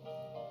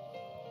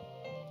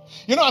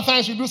 You know, at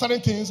times we do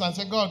certain things and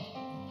say, God,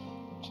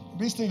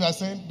 this thing you are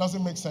saying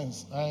doesn't make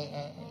sense.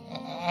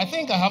 I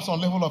think I have some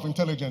level of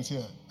intelligence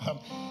here.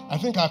 I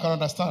think I can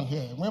understand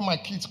here. When my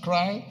kids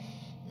cry,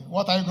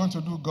 what are you going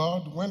to do,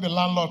 God? When the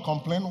landlord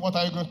complains, what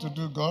are you going to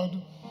do,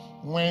 God?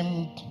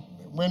 When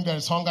there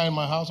is hunger in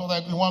my house,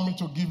 what you want me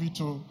to give it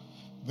to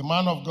the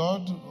man of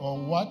God, or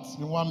what?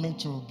 You want me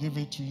to give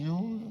it to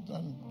you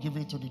and give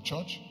it to the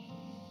church?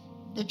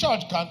 The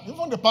church can,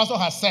 even the pastor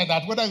has said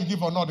that whether you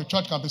give or not, the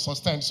church can be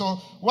sustained. So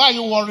why are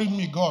you worrying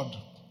me, God?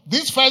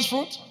 This first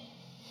fruit,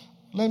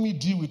 let me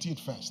deal with it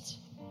first.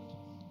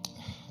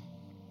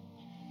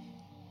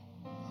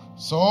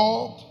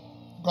 So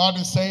God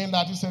is saying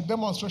that it's a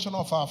demonstration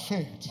of our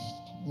faith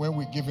when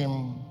we give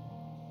him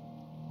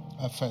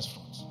a first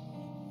fruit.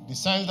 The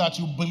sense that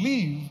you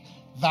believe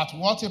that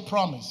what he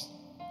promised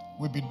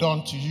will be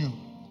done to you.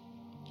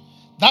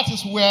 That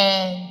is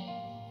where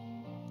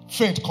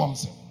faith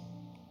comes in.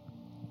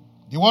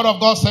 The word of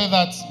God says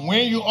that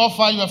when you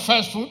offer your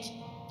first fruit,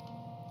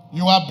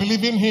 you are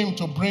believing him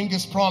to bring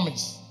his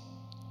promise.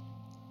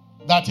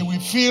 That he will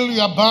fill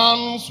your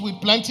barns with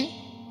plenty,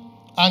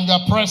 and your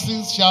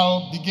presses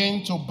shall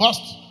begin to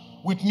burst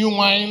with new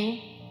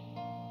wine.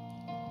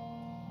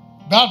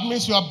 That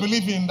means you are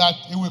believing that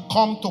it will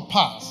come to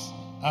pass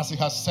as he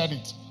has said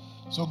it.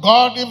 So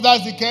God, if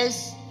that's the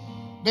case,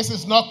 this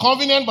is not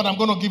convenient, but I'm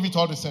going to give it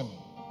all the same.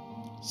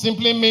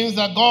 Simply means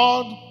that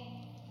God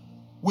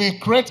will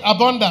create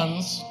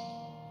abundance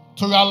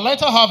to your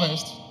later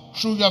harvest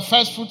through your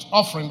first fruit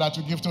offering that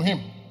you give to him.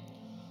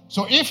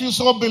 So if you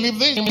so believe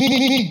this,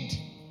 need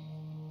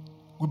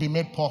will be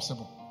made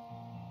possible.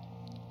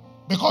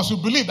 Because you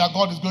believe that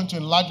God is going to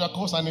enlarge your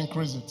coast and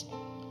increase it.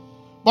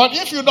 But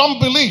if you don't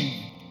believe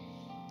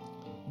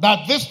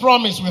that this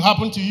promise will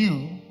happen to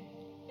you,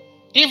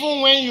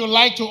 even when you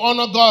like to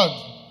honor God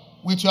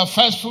with your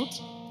first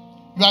fruit,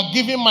 your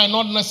giving might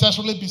not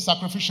necessarily be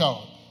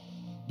sacrificial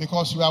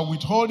because you are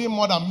withholding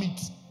more than meat.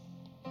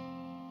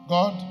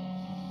 God,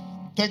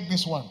 take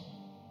this one.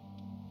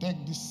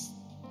 Take this.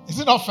 Is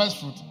it not first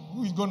fruit?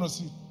 Who is going to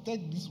see?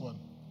 Take this one.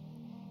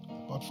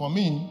 But for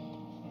me,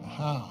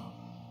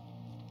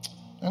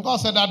 And God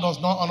said that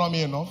does not honor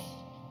me enough.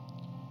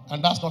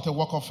 And that's not a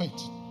work of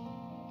faith.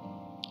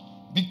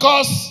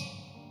 Because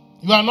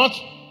you are not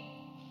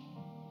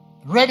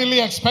readily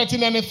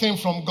expecting anything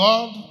from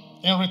God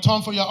in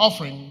return for your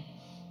offering,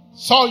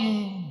 So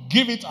you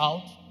give it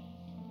out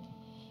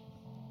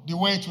the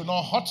way it will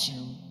not hurt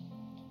you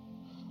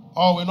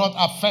or will not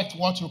affect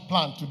what you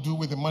plan to do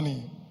with the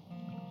money.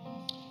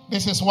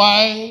 This is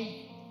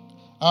why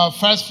our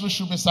first fruit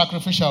should be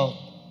sacrificial.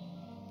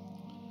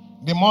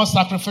 The more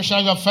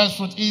sacrificial your first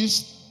fruit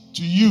is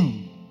to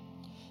you,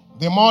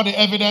 the more the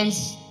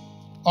evidence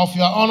of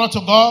your honor to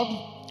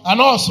God, and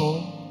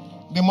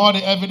also the more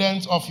the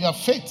evidence of your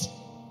faith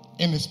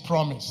in His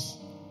promise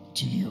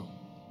to you.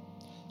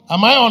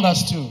 Am I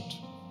understood?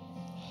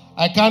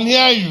 I can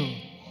hear you.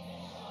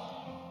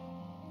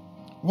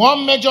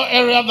 One major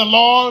area the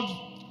Lord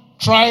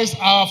tries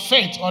our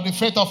faith or the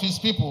faith of His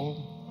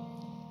people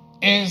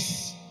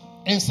is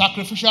in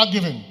sacrificial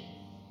giving.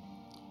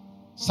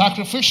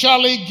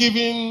 Sacrificially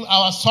giving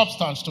our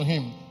substance to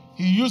Him.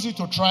 He uses it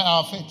to try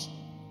our faith.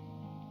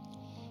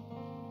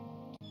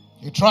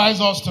 He tries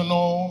us to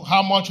know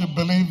how much we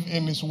believe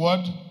in His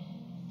word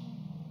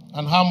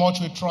and how much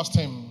we trust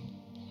Him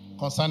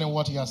concerning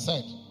what He has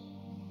said.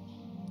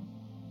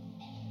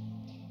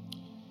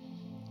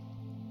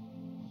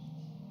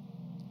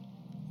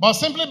 But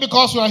simply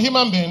because we are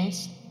human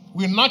beings,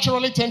 we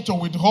naturally tend to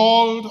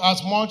withhold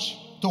as much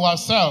to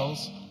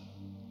ourselves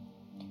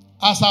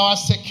as our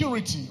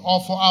security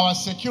or for our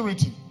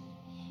security.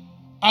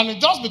 And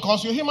it's just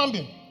because you're a human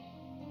being.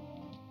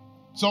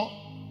 So,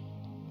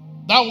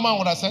 that woman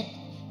would have said,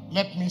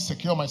 let me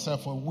secure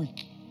myself for a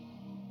week.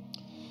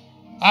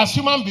 As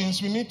human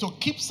beings, we need to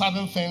keep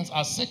certain things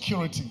as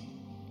security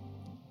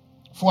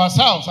for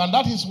ourselves. And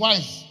that is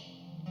wise.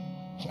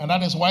 And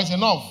that is wise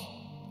enough.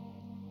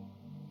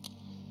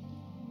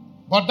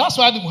 But that's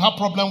why we have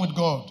problem with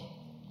God.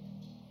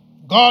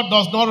 God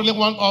does not really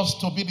want us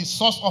to be the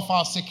source of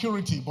our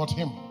security, but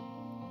Him.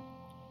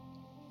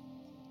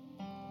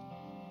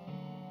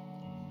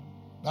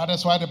 That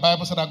is why the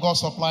Bible said that God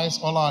supplies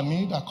all our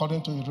need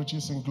according to His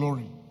riches in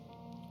glory.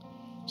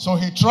 So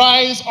He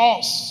tries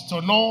us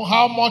to know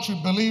how much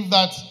we believe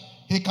that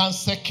He can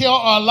secure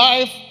our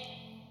life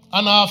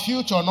and our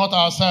future, not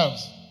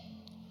ourselves.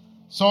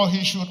 So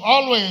He should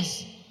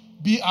always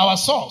be our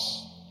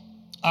source.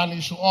 And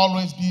He should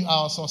always be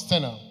our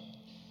sustainer.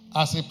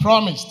 As He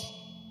promised,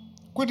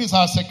 which is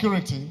our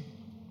security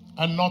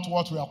and not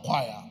what we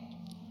acquire.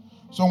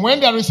 So when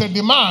there is a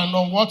demand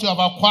on what you have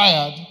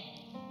acquired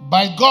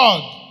by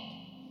God,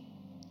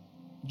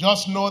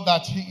 just know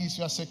that He is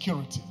your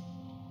security.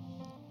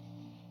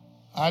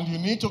 And you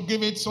need to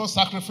give it so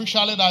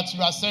sacrificially that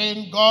you are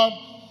saying, God,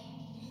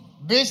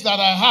 this that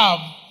I have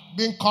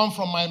didn't come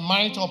from my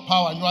might or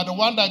power. You are the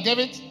one that gave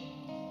it,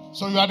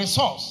 so you are the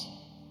source.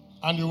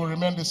 And you will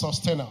remain the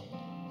sustainer.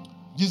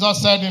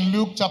 Jesus said in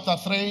Luke chapter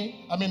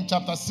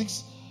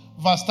 6,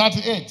 verse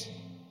 38,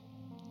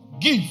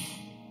 give,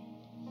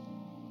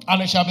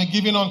 and it shall be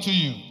given unto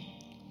you.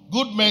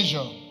 Good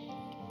measure,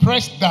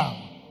 pressed down,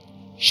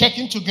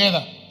 shaken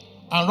together,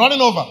 and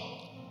running over,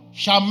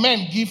 shall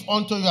men give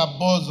unto your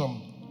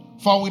bosom.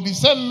 For with the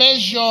same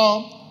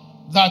measure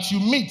that you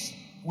meet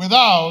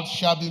without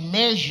shall be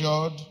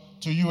measured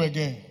to you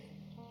again.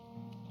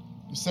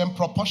 The same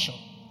proportion.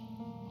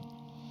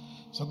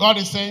 So God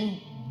is saying,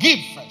 give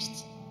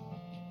first.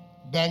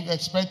 Then you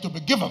expect to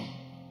be given.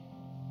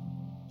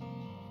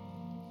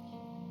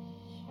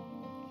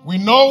 We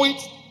know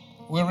it,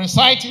 we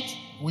recite it,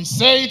 we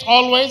say it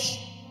always,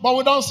 but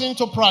we don't seem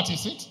to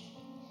practice it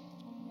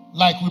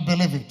like we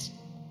believe it.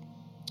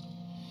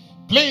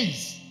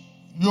 Please,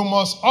 you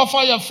must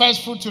offer your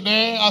first fruit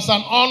today as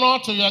an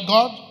honor to your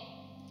God.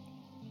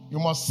 You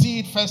must see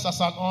it first as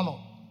an honor.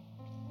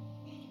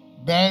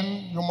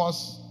 Then you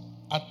must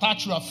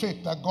attach your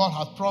faith that God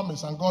has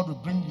promised, and God will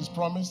bring His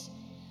promise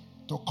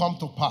to come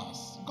to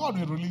pass. God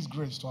will release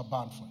grace to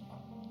abound for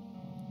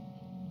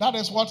you. That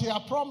is what He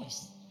has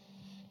promised.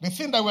 The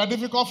thing that were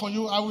difficult for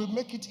you, I will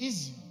make it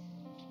easy.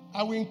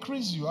 I will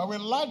increase you. I will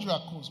enlarge your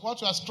course.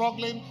 What you are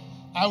struggling,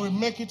 I will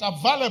make it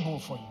available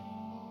for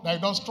you. That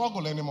you don't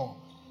struggle anymore.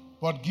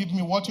 But give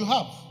me what you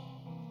have.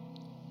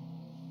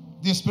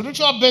 The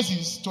spiritual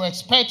basis to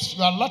expect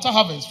your latter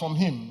harvest from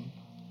Him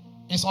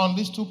is on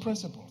these two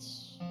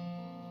principles.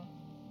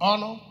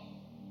 Honor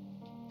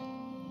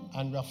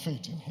and your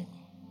faith in Him.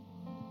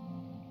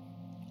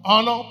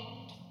 Honor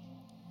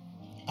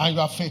and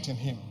your faith in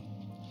Him.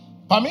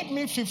 Permit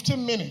me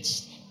 15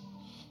 minutes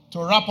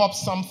to wrap up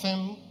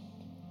something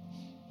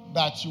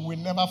that you will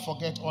never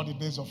forget all the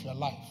days of your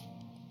life,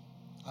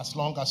 as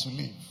long as you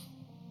live.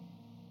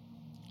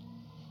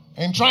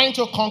 In trying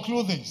to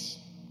conclude this,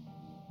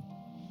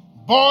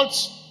 both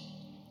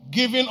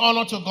giving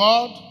honor to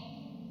God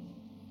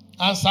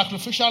and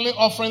sacrificially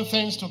offering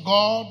things to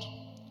God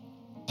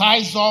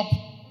ties up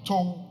to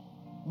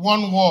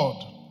one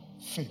word,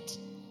 faith.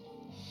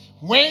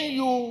 When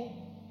you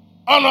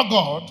honor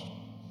God,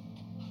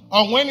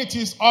 or when it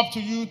is up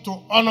to you to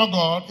honor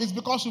God, it's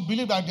because you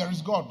believe that there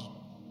is God.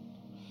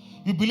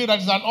 You believe that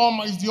it's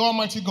the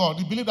Almighty God.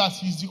 You believe that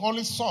He's the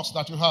only source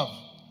that you have.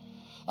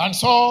 And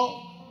so,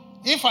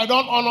 if I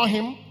don't honor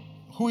Him,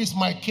 who is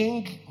my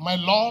King, my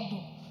Lord,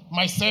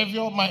 my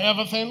Savior, my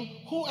everything,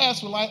 who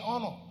else will I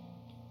honor?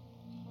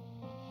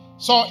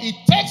 So it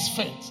takes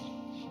faith,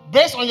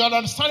 based on your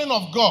understanding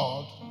of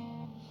God,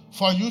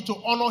 for you to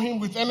honor him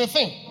with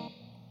anything.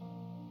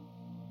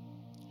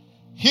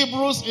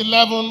 Hebrews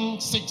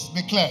 11:6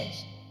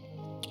 declares,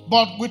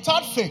 but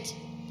without faith,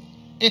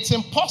 it's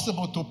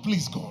impossible to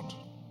please God.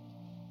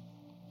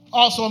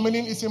 Also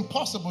meaning it's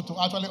impossible to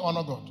actually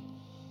honor God.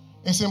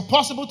 It's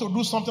impossible to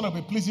do something that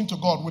will be pleasing to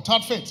God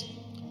without faith.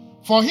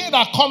 For he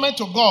that cometh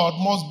to God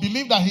must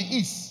believe that he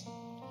is,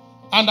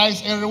 and that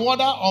is a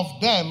rewarder of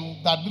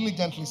them that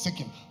diligently seek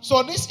him.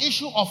 So this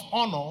issue of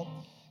honor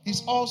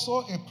is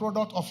also a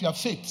product of your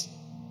faith.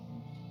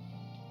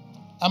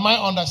 Am I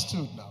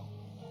understood now?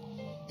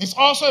 It's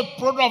also a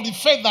product of the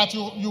faith that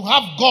you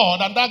have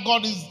God, and that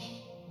God is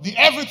the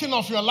everything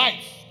of your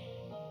life.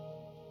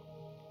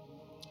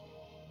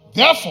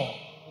 Therefore,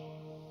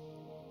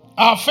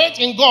 our faith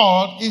in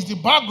God is the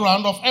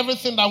background of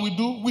everything that we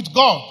do with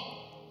God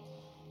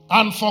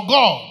and for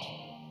God,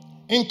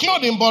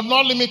 including but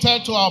not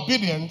limited to our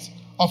obedience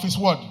of his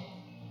word.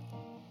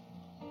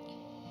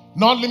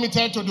 Not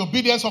limited to the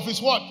obedience of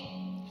his word.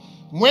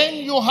 When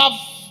you have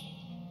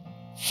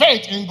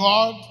faith in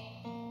God,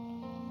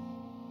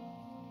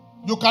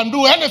 you can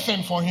do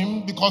anything for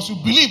him because you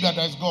believe that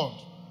there is God.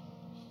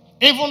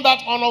 Even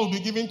that honor will be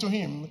given to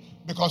him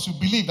because you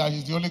believe that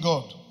he's the only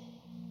God.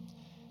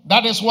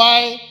 That is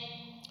why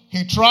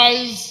he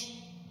tries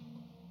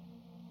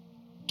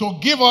to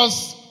give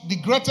us the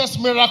greatest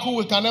miracle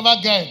we can ever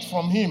get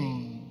from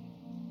him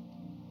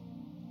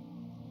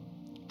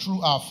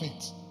through our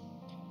faith.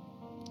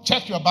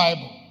 Check your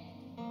Bible.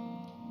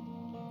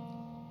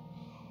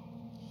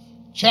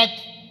 Check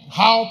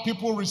how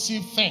people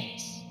receive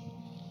things,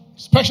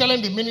 especially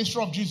in the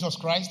ministry of Jesus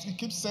Christ. He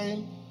keeps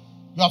saying,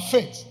 your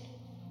faith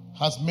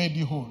has made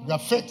you whole. Your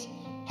faith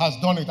has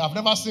done it. I've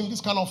never seen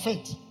this kind of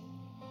faith.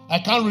 I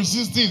can't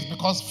resist this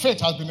because faith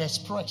has been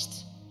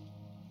expressed.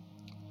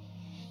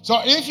 So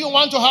if you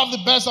want to have the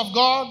best of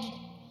God,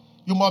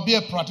 you must be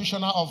a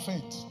practitioner of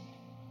faith.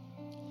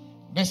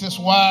 This is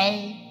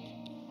why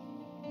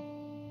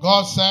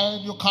God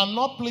said, you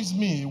cannot please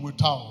me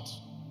without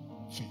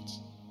faith.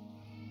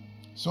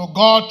 So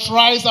God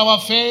tries our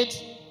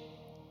faith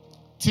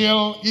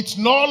till it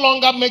no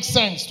longer makes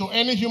sense to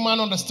any human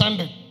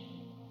understanding.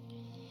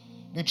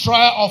 The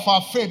trial of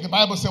our faith, the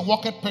Bible says,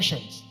 worketh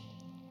patience.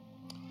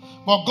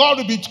 But God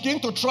will begin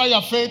to try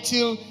your faith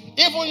till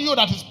even you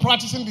that is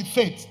practicing the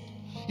faith,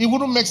 it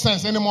wouldn't make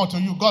sense anymore to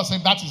you. God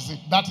said, that is it.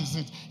 That is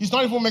it. It's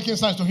not even making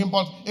sense to him,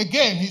 but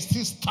again, he's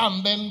still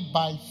standing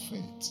by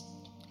faith.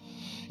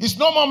 It's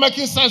no more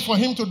making sense for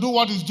him to do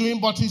what he's doing,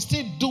 but he's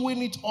still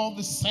doing it all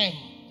the same.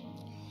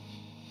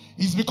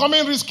 It's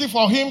becoming risky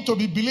for him to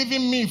be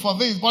believing me for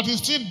this, but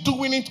he's still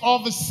doing it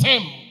all the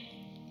same.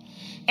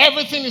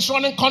 Everything is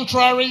running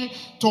contrary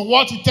to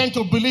what he tends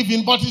to believe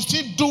in, but he's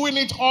still doing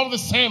it all the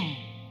same.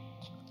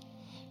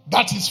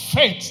 That is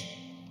faith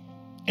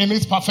in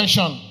its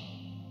perfection.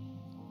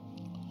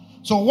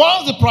 So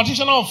once the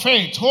practitioner of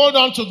faith holds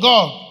on to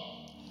God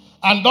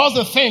and does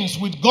the things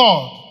with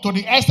God to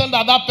the extent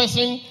that that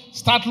person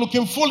starts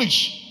looking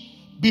foolish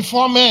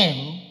before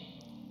men,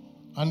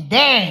 and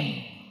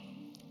then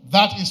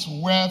that is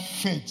where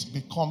faith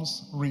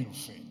becomes real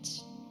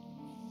faith.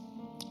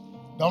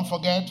 Don't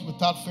forget,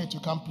 without faith you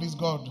can't please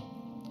God.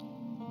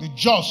 The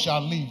just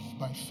shall live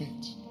by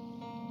faith.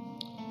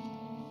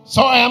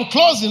 So I am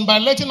closing by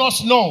letting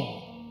us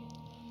know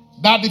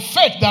that the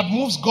faith that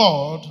moves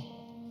God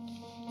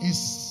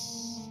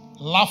is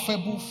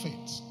laughable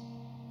faith.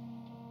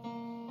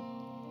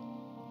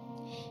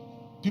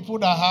 People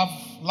that have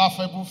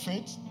laughable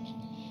faith,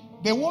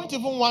 they won't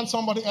even want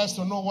somebody else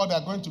to know what they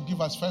are going to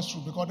give as first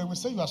fruit, because they will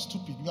say you are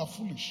stupid, you are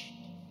foolish.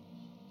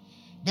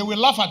 They will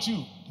laugh at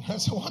you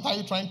and say, what are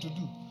you trying to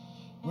do?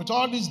 With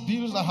all these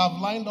bills that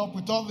have lined up,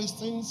 with all these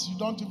things, you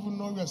don't even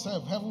know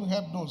yourself. Heaven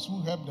help those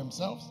who help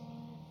themselves.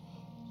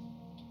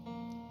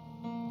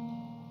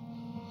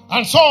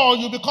 And so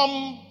you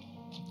become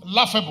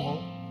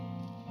laughable,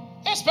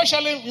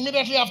 especially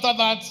immediately after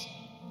that,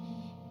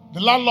 the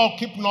landlord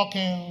keep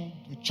knocking,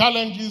 the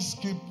challenges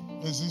keep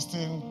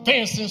existing,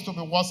 things seems to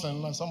be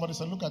worsened, and somebody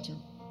said, look at you,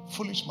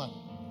 foolish man.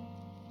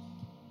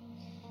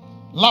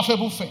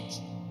 Laughable faith.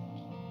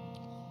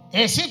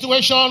 A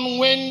situation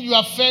when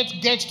your faith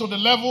gets to the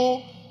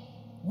level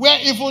where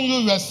even you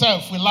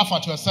yourself will laugh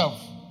at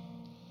yourself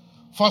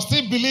for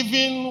still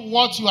believing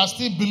what you are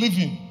still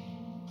believing.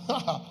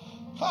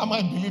 How am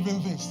I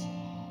believing this?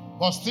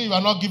 But still you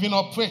are not giving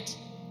up faith.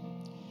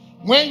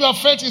 When your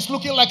faith is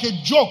looking like a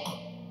joke,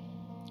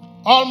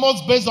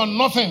 almost based on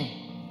nothing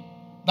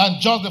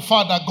than just the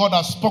fact that God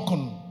has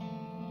spoken.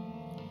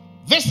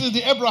 This is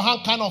the Abraham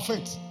kind of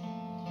faith.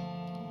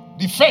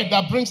 The faith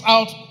that brings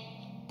out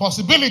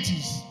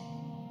possibilities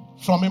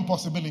from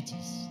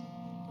impossibilities.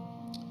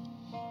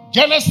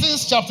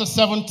 Genesis chapter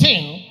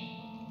 17.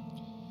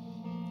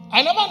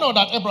 I never know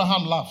that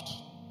Abraham laughed.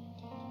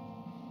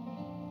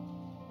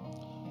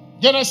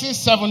 Genesis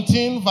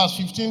 17 verse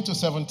 15 to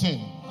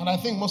 17. And I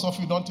think most of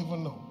you don't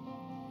even know.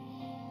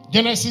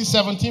 Genesis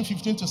 17,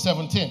 15 to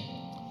 17.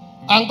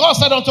 And God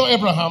said unto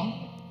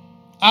Abraham,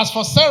 as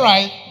for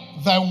Sarai,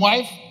 thy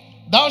wife,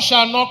 thou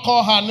shalt not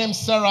call her name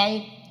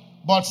Sarai,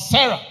 but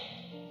Sarah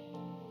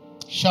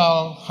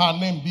shall her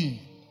name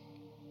be.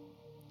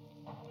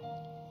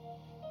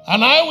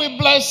 And I will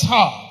bless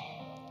her,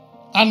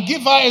 and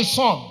give her a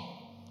son,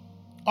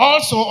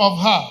 also of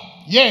her.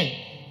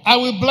 Yea, I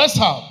will bless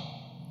her,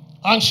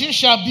 and she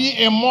shall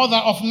be a mother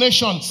of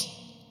nations.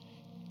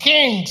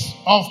 Kings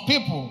of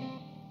people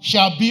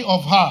shall be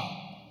of her.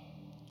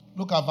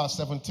 Look at verse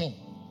 17.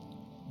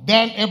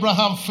 Then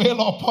Abraham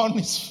fell upon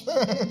his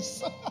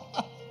face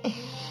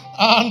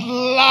and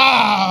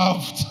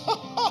laughed.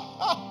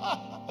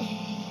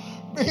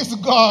 This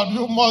God,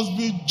 you must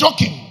be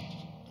joking.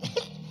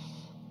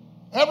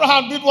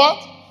 Abraham did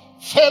what?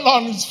 Fell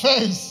on his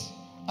face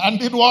and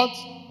did what?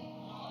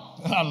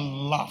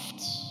 And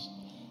laughed.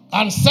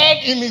 And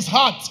said in his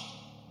heart,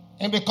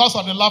 in the course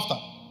of the laughter,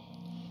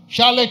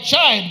 shall a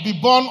child be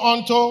born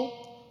unto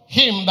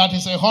him that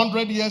is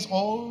 100 years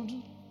old?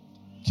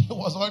 He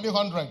was already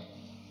 100.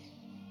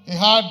 He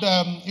had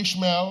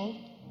Ishmael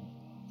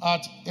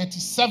at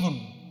 87.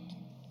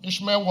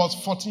 Ishmael was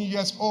 14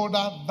 years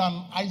older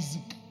than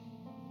Isaac.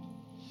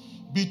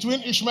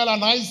 Between Ishmael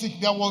and Isaac,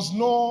 there was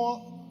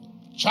no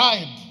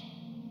child.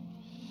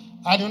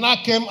 And when I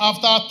came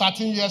after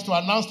 13 years to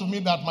announce to me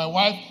that my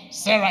wife,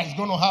 Sarah, is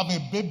going to have a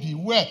baby.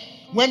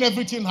 When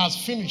everything has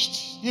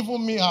finished,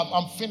 even me,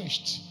 I'm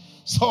finished.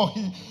 So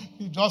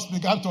he just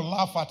began to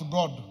laugh at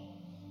God.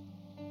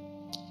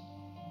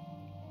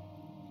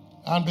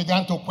 And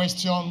began to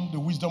question the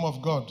wisdom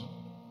of God.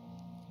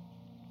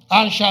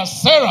 And shall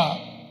Sarah,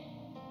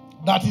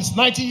 that is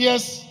 90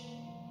 years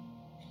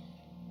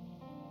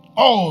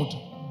old,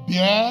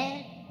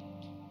 bear?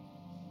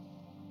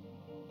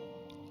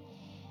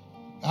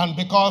 And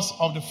because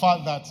of the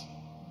fact that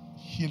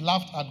he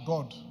laughed at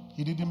God,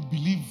 he didn't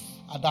believe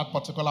at that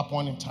particular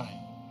point in time.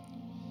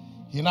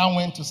 He now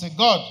went to say,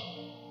 God,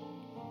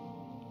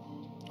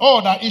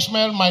 oh, that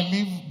Ishmael might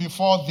live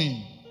before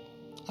thee.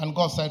 And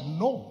God said,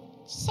 no.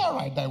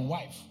 Sarai, thy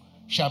wife,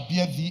 shall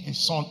bear thee a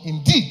son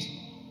indeed,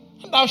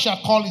 and thou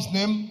shalt call his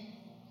name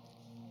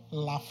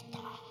Laughter.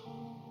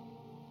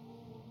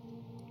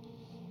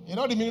 You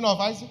know the meaning of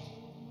Isaac?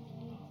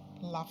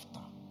 Laughter.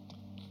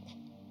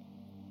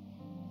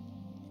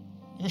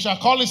 You shall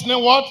call his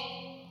name what?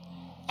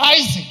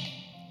 Isaac.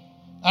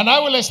 And I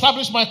will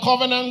establish my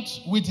covenant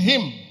with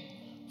him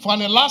for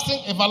an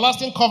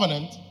everlasting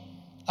covenant,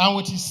 and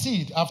with his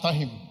seed after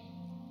him.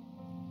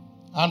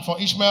 And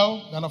for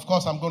Ishmael, then of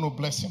course I'm going to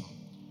bless him.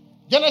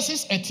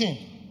 Genesis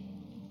 18.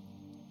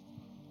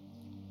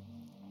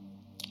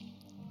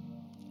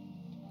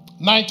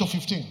 (9 to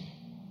 15).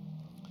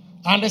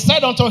 And they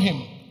said unto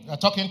him, they're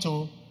talking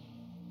to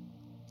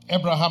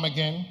Abraham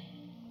again,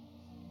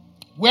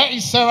 where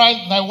is Sarah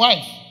thy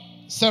wife?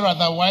 Sarah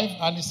thy wife?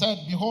 And he said,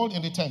 behold,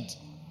 in the tent.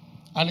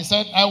 And he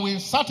said, I will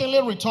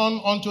certainly return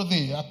unto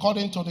thee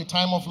according to the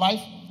time of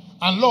life.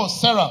 And lo,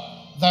 Sarah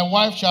thy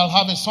wife shall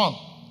have a son.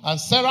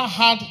 And Sarah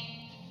had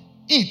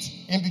it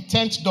in the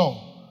tent door,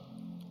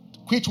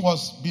 which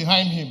was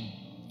behind him.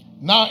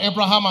 Now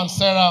Abraham and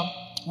Sarah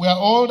were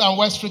old and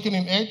well stricken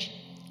in age,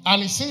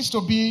 and he ceased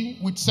to be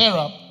with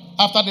Sarah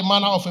after the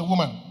manner of a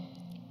woman.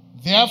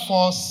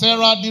 Therefore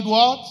Sarah did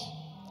what?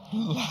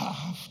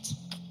 Laughed.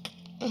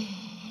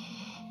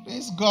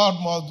 This God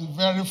must be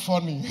very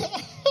funny.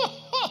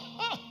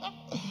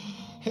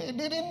 He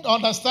didn't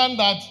understand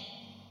that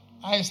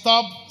I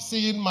stopped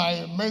seeing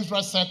my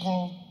menstrual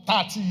cycle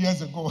 30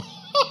 years ago.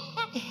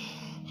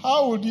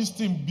 How would this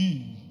thing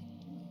be?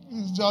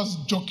 He's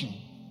just joking.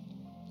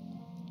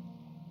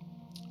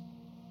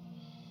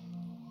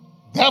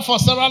 Therefore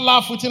Sarah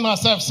laughed within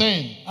herself,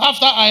 saying,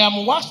 after I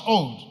am waxed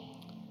old,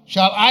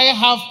 shall I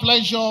have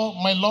pleasure,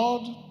 my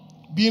Lord,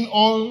 being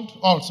old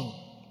also?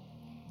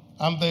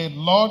 And the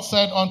Lord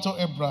said unto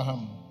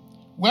Abraham,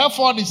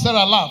 wherefore did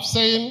Sarah laugh,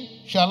 saying,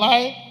 shall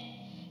I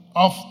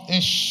of a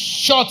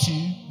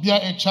surety bear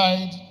a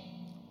child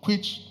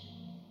which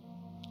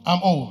am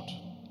old?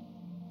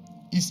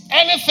 Is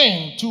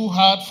anything too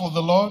hard for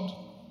the Lord?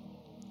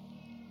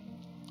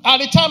 At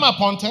the time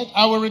appointed,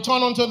 I will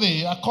return unto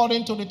thee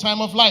according to the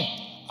time of life,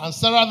 and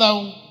Sarah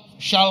thou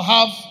shalt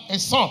have a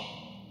son.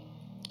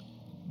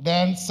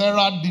 Then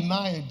Sarah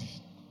denied.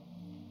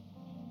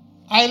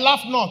 I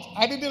laughed not.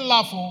 I didn't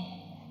laugh. Oh.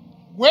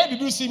 Where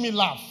did you see me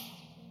laugh?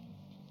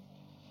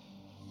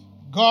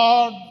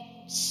 God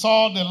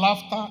saw the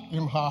laughter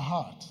in her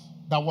heart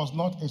that was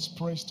not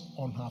expressed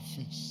on her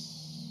face.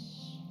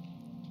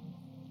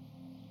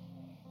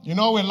 You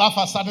know, we laugh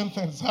at certain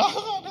things.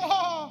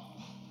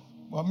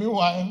 But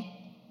meanwhile,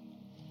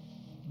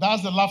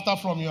 that's the laughter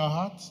from your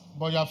heart,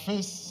 but your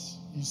face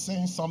is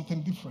saying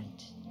something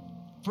different.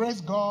 Praise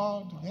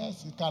God.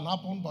 Yes, it can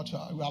happen, but you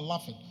are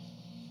laughing.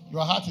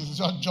 Your heart is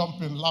just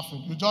jumping,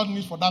 laughing. You just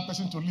need for that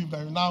person to leave,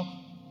 then you now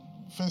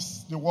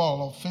face the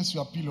wall or face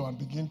your pillow and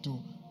begin to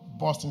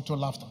burst into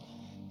laughter.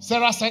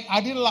 Sarah said,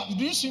 I didn't laugh. Did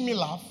you see me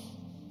laugh?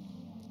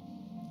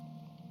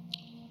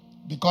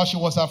 Because she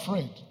was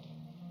afraid.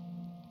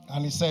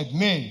 And he said,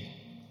 nay,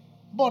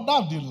 but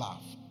thou did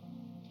laugh.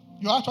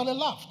 You actually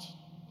laughed.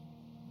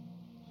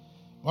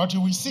 But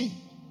you will see,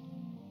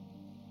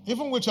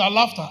 even with your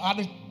laughter, at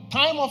the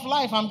time of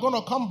life, I'm going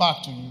to come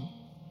back to you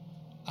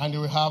and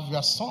you will have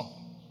your son.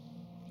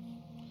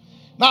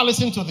 Now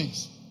listen to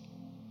this.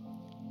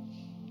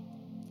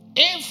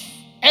 If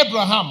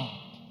Abraham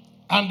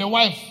and the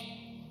wife,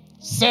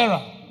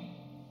 Sarah,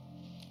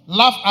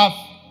 laugh at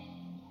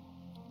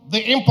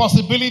the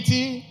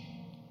impossibility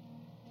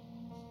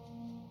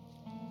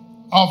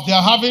of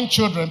their having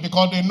children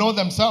because they know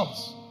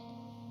themselves,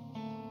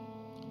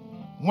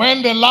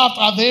 when they laughed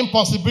at the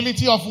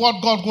impossibility of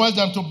what God wants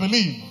them to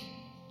believe,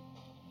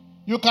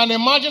 you can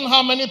imagine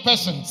how many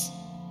persons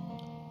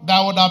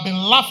that would have been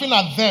laughing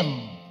at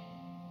them,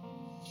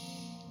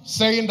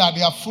 saying that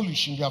they are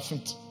foolish in their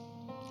faith.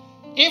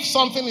 If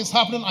something is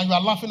happening and you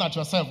are laughing at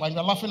yourself and you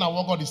are laughing at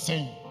what God is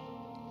saying,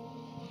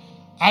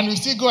 and you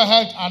still go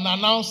ahead and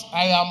announce,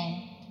 I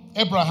am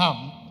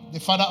Abraham, the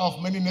father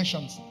of many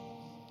nations.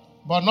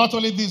 But not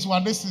only this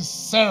one, this is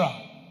Sarah,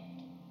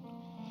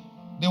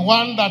 the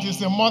one that is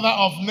the mother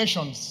of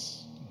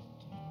nations.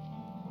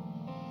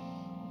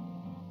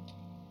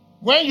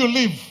 When you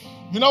leave,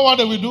 you know what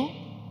they will do?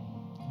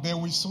 They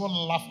will so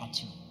laugh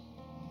at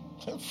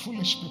you.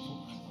 Foolish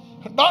people.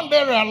 Don't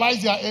they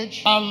realize their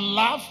age and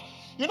laugh?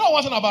 You know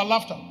what's about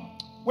laughter?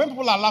 When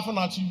people are laughing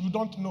at you, you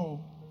don't know.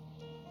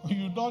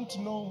 You don't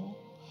know.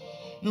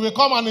 You will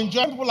come and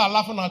enjoy. When people are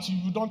laughing at you,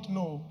 you don't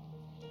know.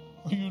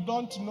 You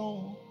don't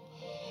know.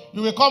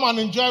 You will come and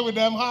enjoy with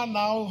them,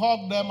 now,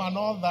 hug them and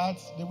all that.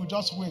 They will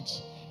just wait.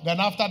 Then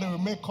after they will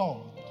make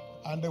call.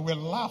 And they will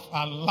laugh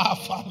and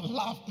laugh and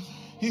laugh.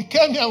 He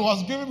came here and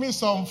was giving me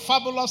some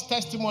fabulous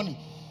testimony.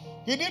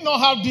 He didn't know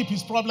how deep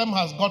his problem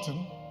has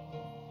gotten.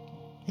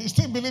 He's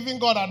still believing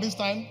God at this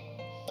time.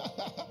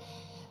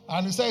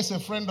 And he says he's a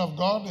friend of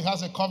God. He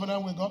has a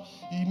covenant with God.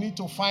 He needs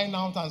to find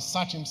out and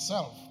search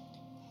himself.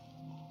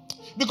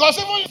 Because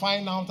even you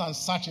find out and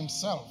search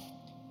himself.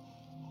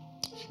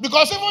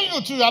 Because even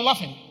you too, you are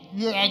laughing.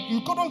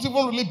 You couldn't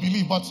even really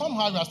believe, but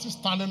somehow you are still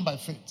standing by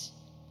faith.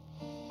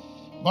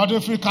 But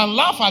if you can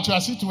laugh at your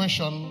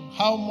situation,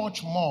 how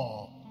much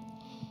more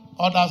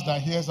others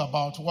that hears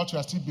about what you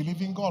are still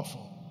believing God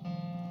for?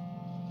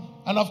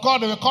 And of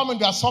course, they will come in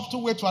their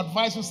subtle way to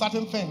advise you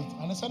certain things.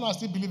 And they say, no, I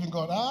still believe in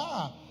God.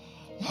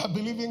 I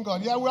believe in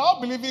God. Yeah, we all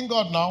believe in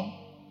God now.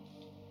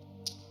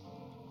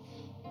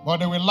 But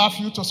they will laugh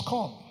you to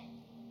scorn.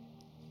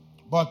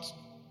 But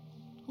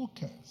who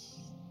cares?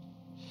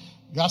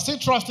 You are still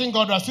trusting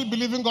God. You are still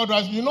believing God.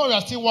 You know you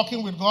are still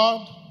walking with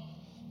God.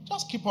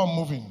 Just keep on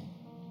moving.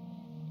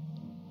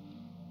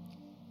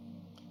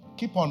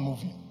 Keep on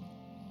moving.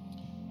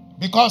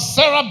 Because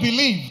Sarah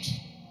believed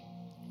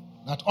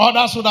that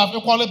others would have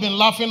equally been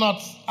laughing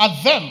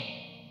at them.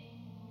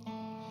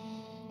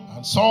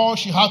 And so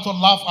she had to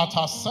laugh at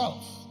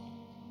herself.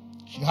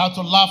 She had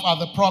to laugh at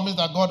the promise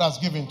that God has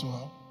given to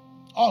her.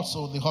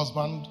 Also the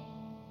husband,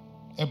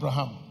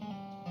 Abraham.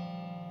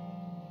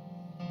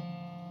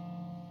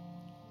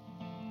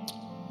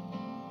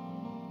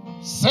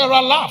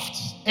 Sarah laughed.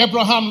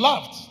 Abraham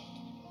laughed.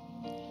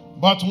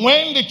 But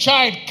when the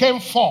child came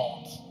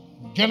forth,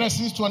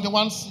 Genesis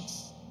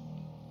 21:6,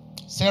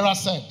 Sarah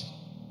said,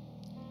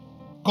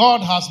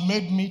 God has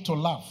made me to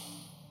laugh,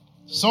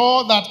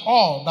 so that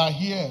all that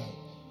hear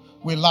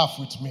will laugh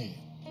with me.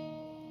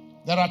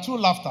 There are two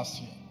laughters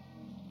here.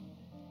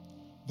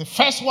 The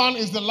first one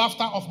is the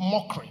laughter of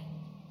mockery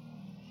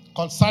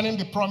concerning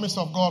the promise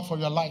of God for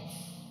your life,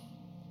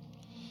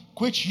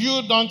 which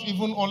you don't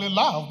even only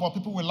laugh, but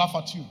people will laugh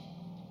at you.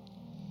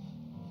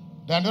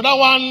 Then the other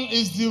one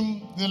is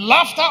the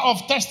laughter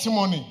of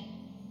testimony.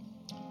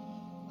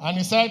 And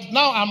he said,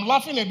 now I'm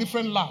laughing a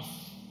different laugh.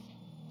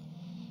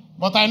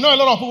 But I know a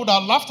lot of people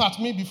that laughed at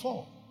me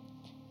before.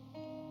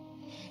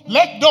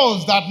 Let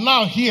those that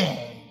now hear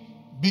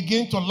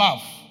begin to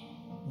laugh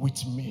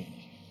with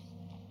me.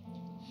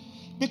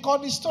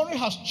 Because the story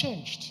has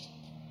changed.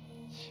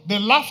 The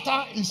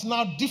laughter is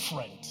now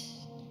different.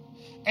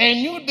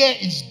 A new day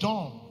is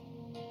dawn.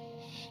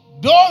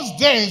 Those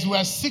days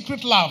were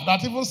secret laugh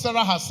that even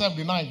Sarah herself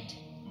denied.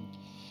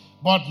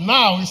 But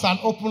now it's an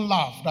open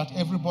laugh that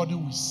everybody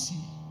will see.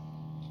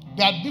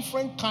 There are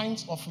different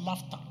kinds of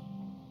laughter.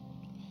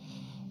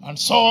 And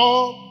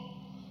so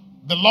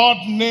the Lord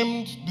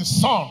named the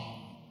son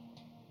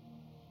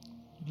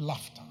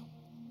laughter.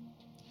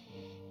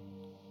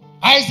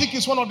 Isaac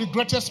is one of the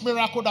greatest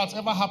miracles that's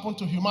ever happened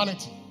to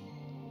humanity,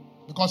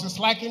 because it's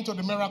likened to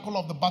the miracle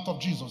of the birth of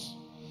Jesus,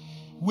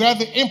 where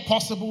the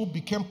impossible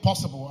became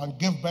possible and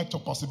gave birth to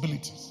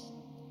possibilities.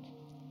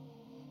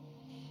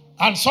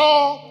 And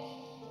so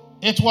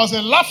it was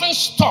a laughing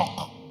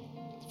stock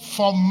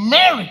for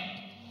Mary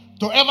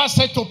to ever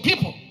say to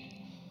people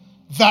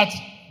that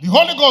the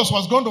Holy Ghost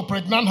was going to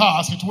pregnant her,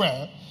 as it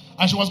were,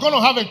 and she was going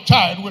to have a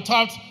child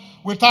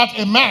without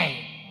a man.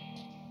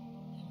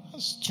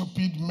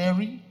 Stupid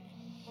Mary.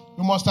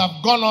 You must have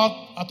gone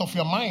out of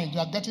your mind. You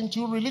are getting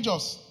too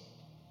religious.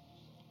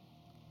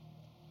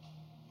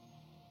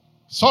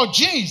 So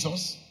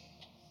Jesus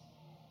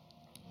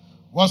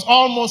was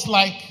almost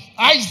like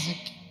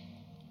Isaac,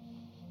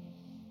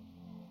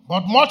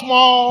 but much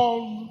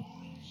more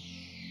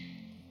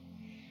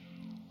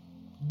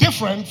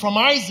different from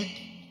Isaac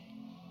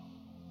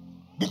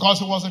because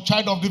he was a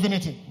child of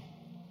divinity.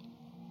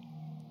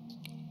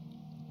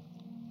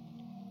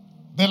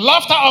 The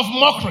laughter of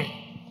mockery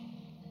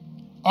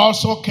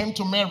also came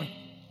to Mary,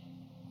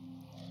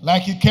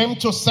 like it came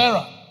to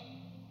Sarah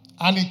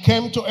and it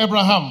came to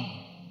Abraham.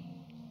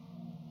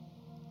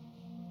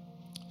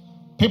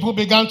 People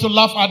began to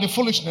laugh at the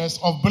foolishness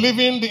of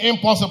believing the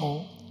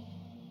impossible,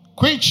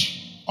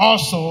 which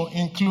also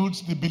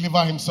includes the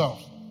believer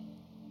himself.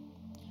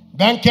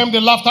 Then came the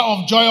laughter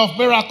of joy of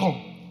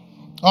miracle,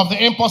 of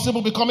the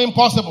impossible becoming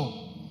possible,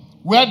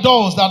 where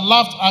those that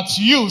laughed at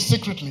you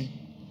secretly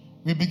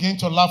will begin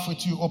to laugh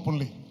with you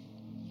openly.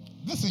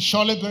 This is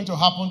surely going to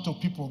happen to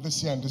people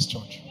this year in this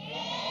church.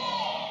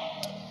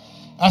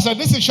 I said,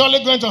 this is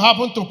surely going to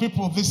happen to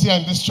people this year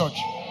in this church.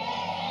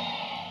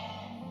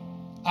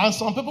 And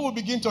some people will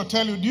begin to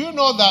tell you, do you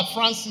know that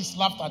Francis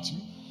laughed at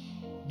you?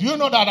 Do you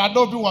know that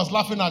Adobe was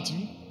laughing at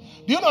you?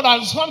 Do you know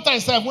that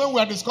sometimes when we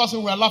are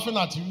discussing, we are laughing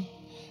at you?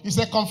 He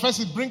said, confess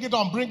it, bring it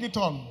on, bring it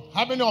on.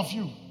 How many of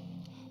you?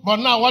 But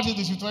now, what is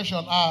the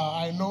situation?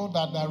 I know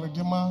that the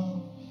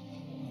Redeemer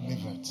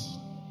liveth.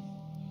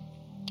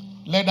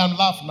 Let them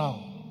laugh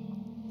now.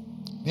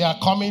 They are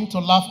coming to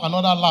laugh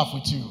another laugh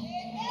with you.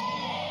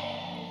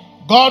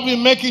 God will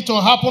make it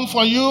to happen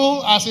for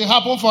you as it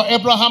happened for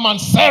Abraham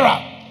and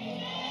Sarah.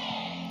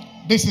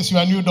 This is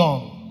your new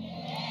dawn.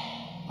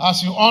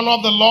 As you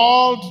honor the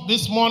Lord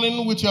this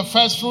morning with your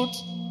first fruit,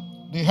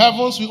 the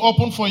heavens will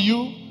open for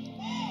you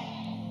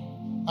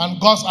and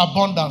God's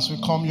abundance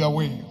will come your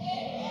way.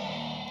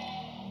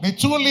 The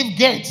two-leaf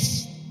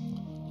gates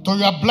to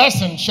your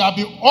blessing shall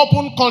be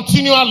open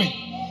continually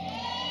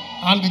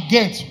and the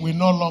gate will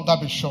no longer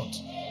be shut.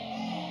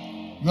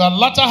 Your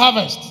latter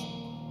harvest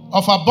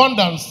of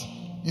abundance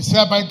is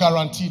hereby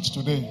guaranteed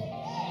today.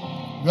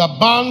 Your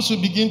barns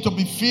will begin to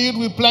be filled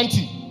with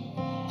plenty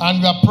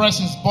and your press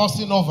is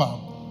bursting over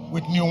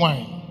with new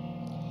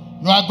wine.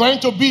 You are going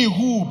to be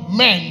who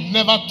men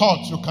never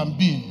thought you can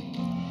be.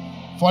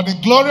 For the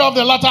glory of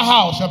the latter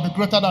house shall be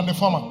greater than the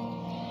former.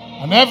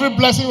 And every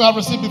blessing you have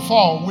received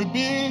before will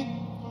be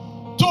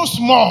too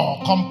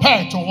small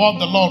compared to what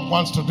the Lord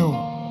wants to do.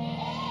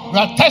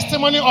 Your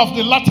testimony of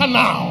the latter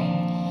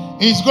now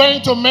is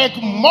going to make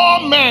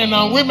more men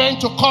and women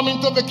to come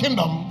into the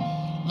kingdom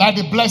like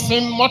the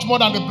blessing, much more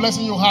than the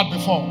blessing you had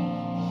before.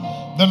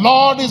 The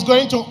Lord is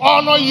going to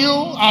honor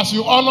you as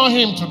you honor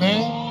him today.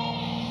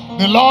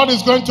 The Lord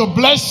is going to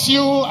bless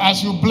you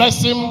as you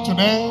bless him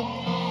today.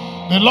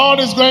 The Lord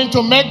is going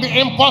to make the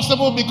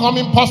impossible become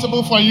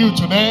impossible for you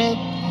today.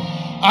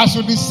 As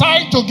you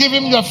decide to give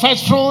him your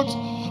first fruit,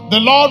 the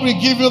Lord will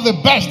give you the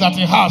best that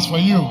he has for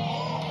you.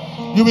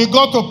 You will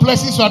go to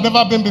places you have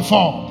never been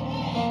before.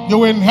 You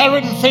will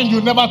inherit the thing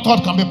you never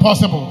thought can be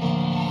possible.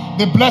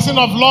 The blessing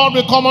of Lord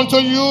will come unto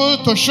you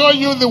to show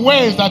you the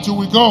ways that you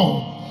will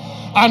go.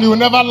 And you will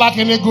never lack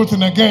any good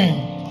thing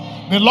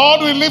again. The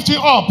Lord will lift you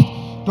up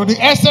to the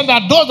extent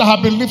that those that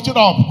have been lifted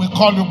up will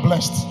call you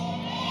blessed.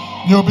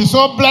 You'll be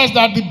so blessed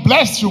that the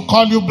blessed will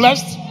call you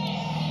blessed.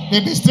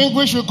 The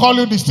distinguished will call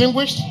you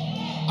distinguished.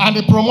 And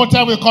the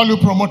promoted will call you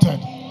promoted.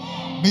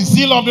 The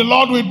zeal of the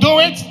Lord will do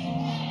it.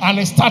 And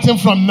it's starting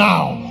from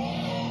now.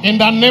 In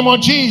the name of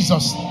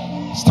Jesus,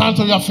 stand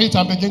to your feet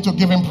and begin to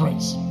give him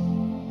praise.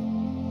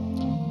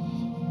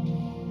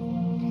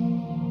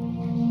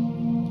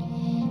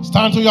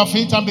 Stand to your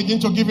feet and begin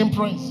to give him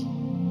praise.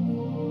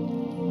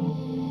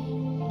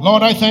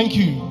 Lord, I thank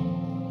you.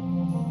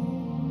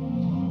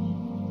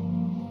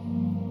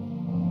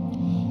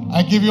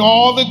 I give you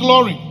all the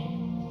glory.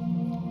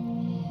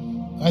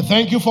 I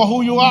thank you for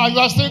who you are. You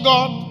are still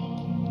God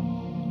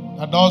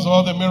that does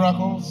all the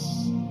miracles.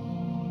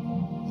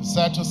 He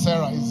said to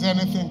Sarah, is there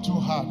anything too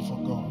hard for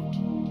God?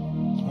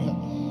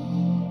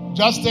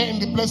 Just stay in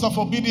the place of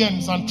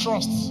obedience and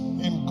trust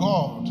in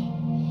God.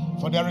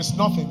 For there is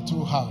nothing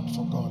too hard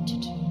for God to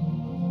do.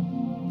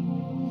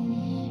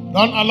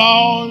 Don't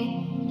allow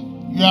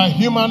your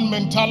human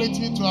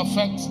mentality to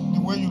affect the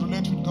way you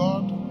relate with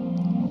God.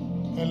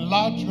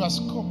 Enlarge your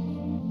scope.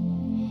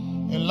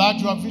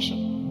 Enlarge your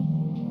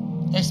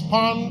vision.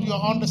 Expand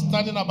your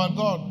understanding about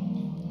God.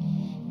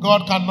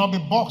 God cannot be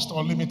boxed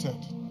or limited.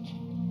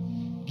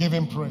 Give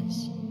him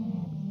praise.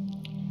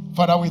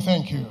 Father, we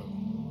thank you.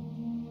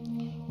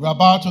 We're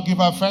about to give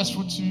our first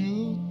fruit to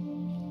you.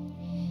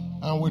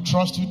 And we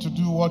trust you to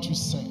do what you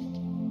said.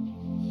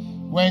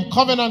 We're in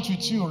covenant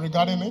with you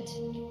regarding it.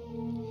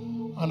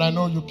 And I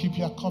know you keep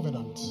your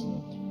covenant.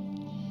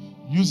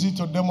 Use it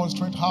to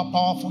demonstrate how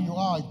powerful you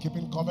are in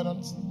keeping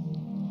covenants.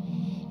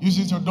 Use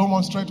it to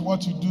demonstrate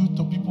what you do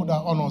to people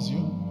that honors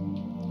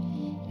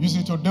you. Use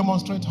it to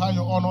demonstrate how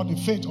you honor the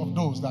faith of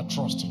those that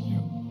trust in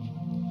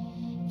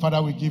you.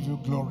 Father, we give you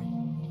glory.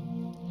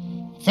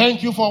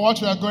 Thank you for what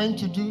you are going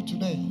to do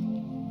today.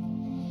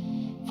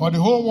 For the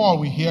whole world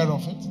will hear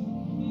of it.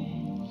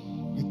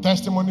 The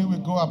testimony will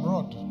go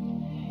abroad.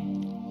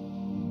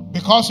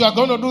 Because you are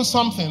going to do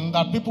something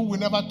that people will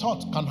never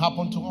thought can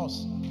happen to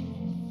us.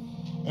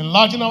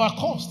 Enlarging our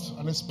cost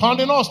and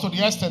expanding us to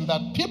the extent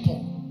that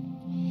people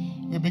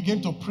will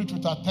begin to preach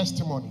with our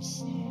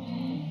testimonies.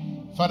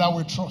 Father,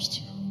 we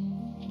trust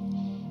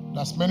you.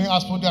 As many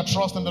as put their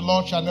trust in the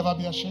Lord shall never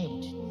be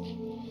ashamed.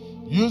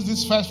 Use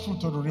this first fruit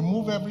to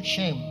remove every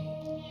shame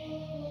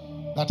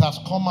that has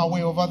come our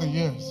way over the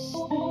years.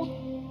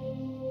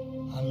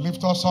 And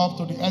lift us up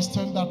to the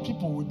extent that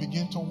people will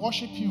begin to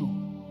worship you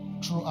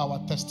through our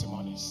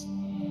testimonies.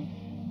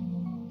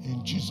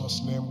 In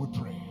Jesus' name we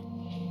pray.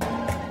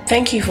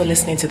 Thank you for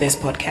listening to this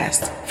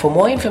podcast. For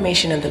more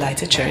information on the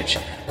Lighted Church,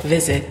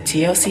 visit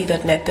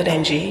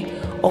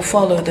tlc.net.ng or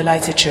follow the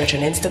Lighted Church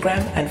on Instagram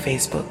and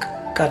Facebook.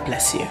 God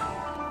bless you.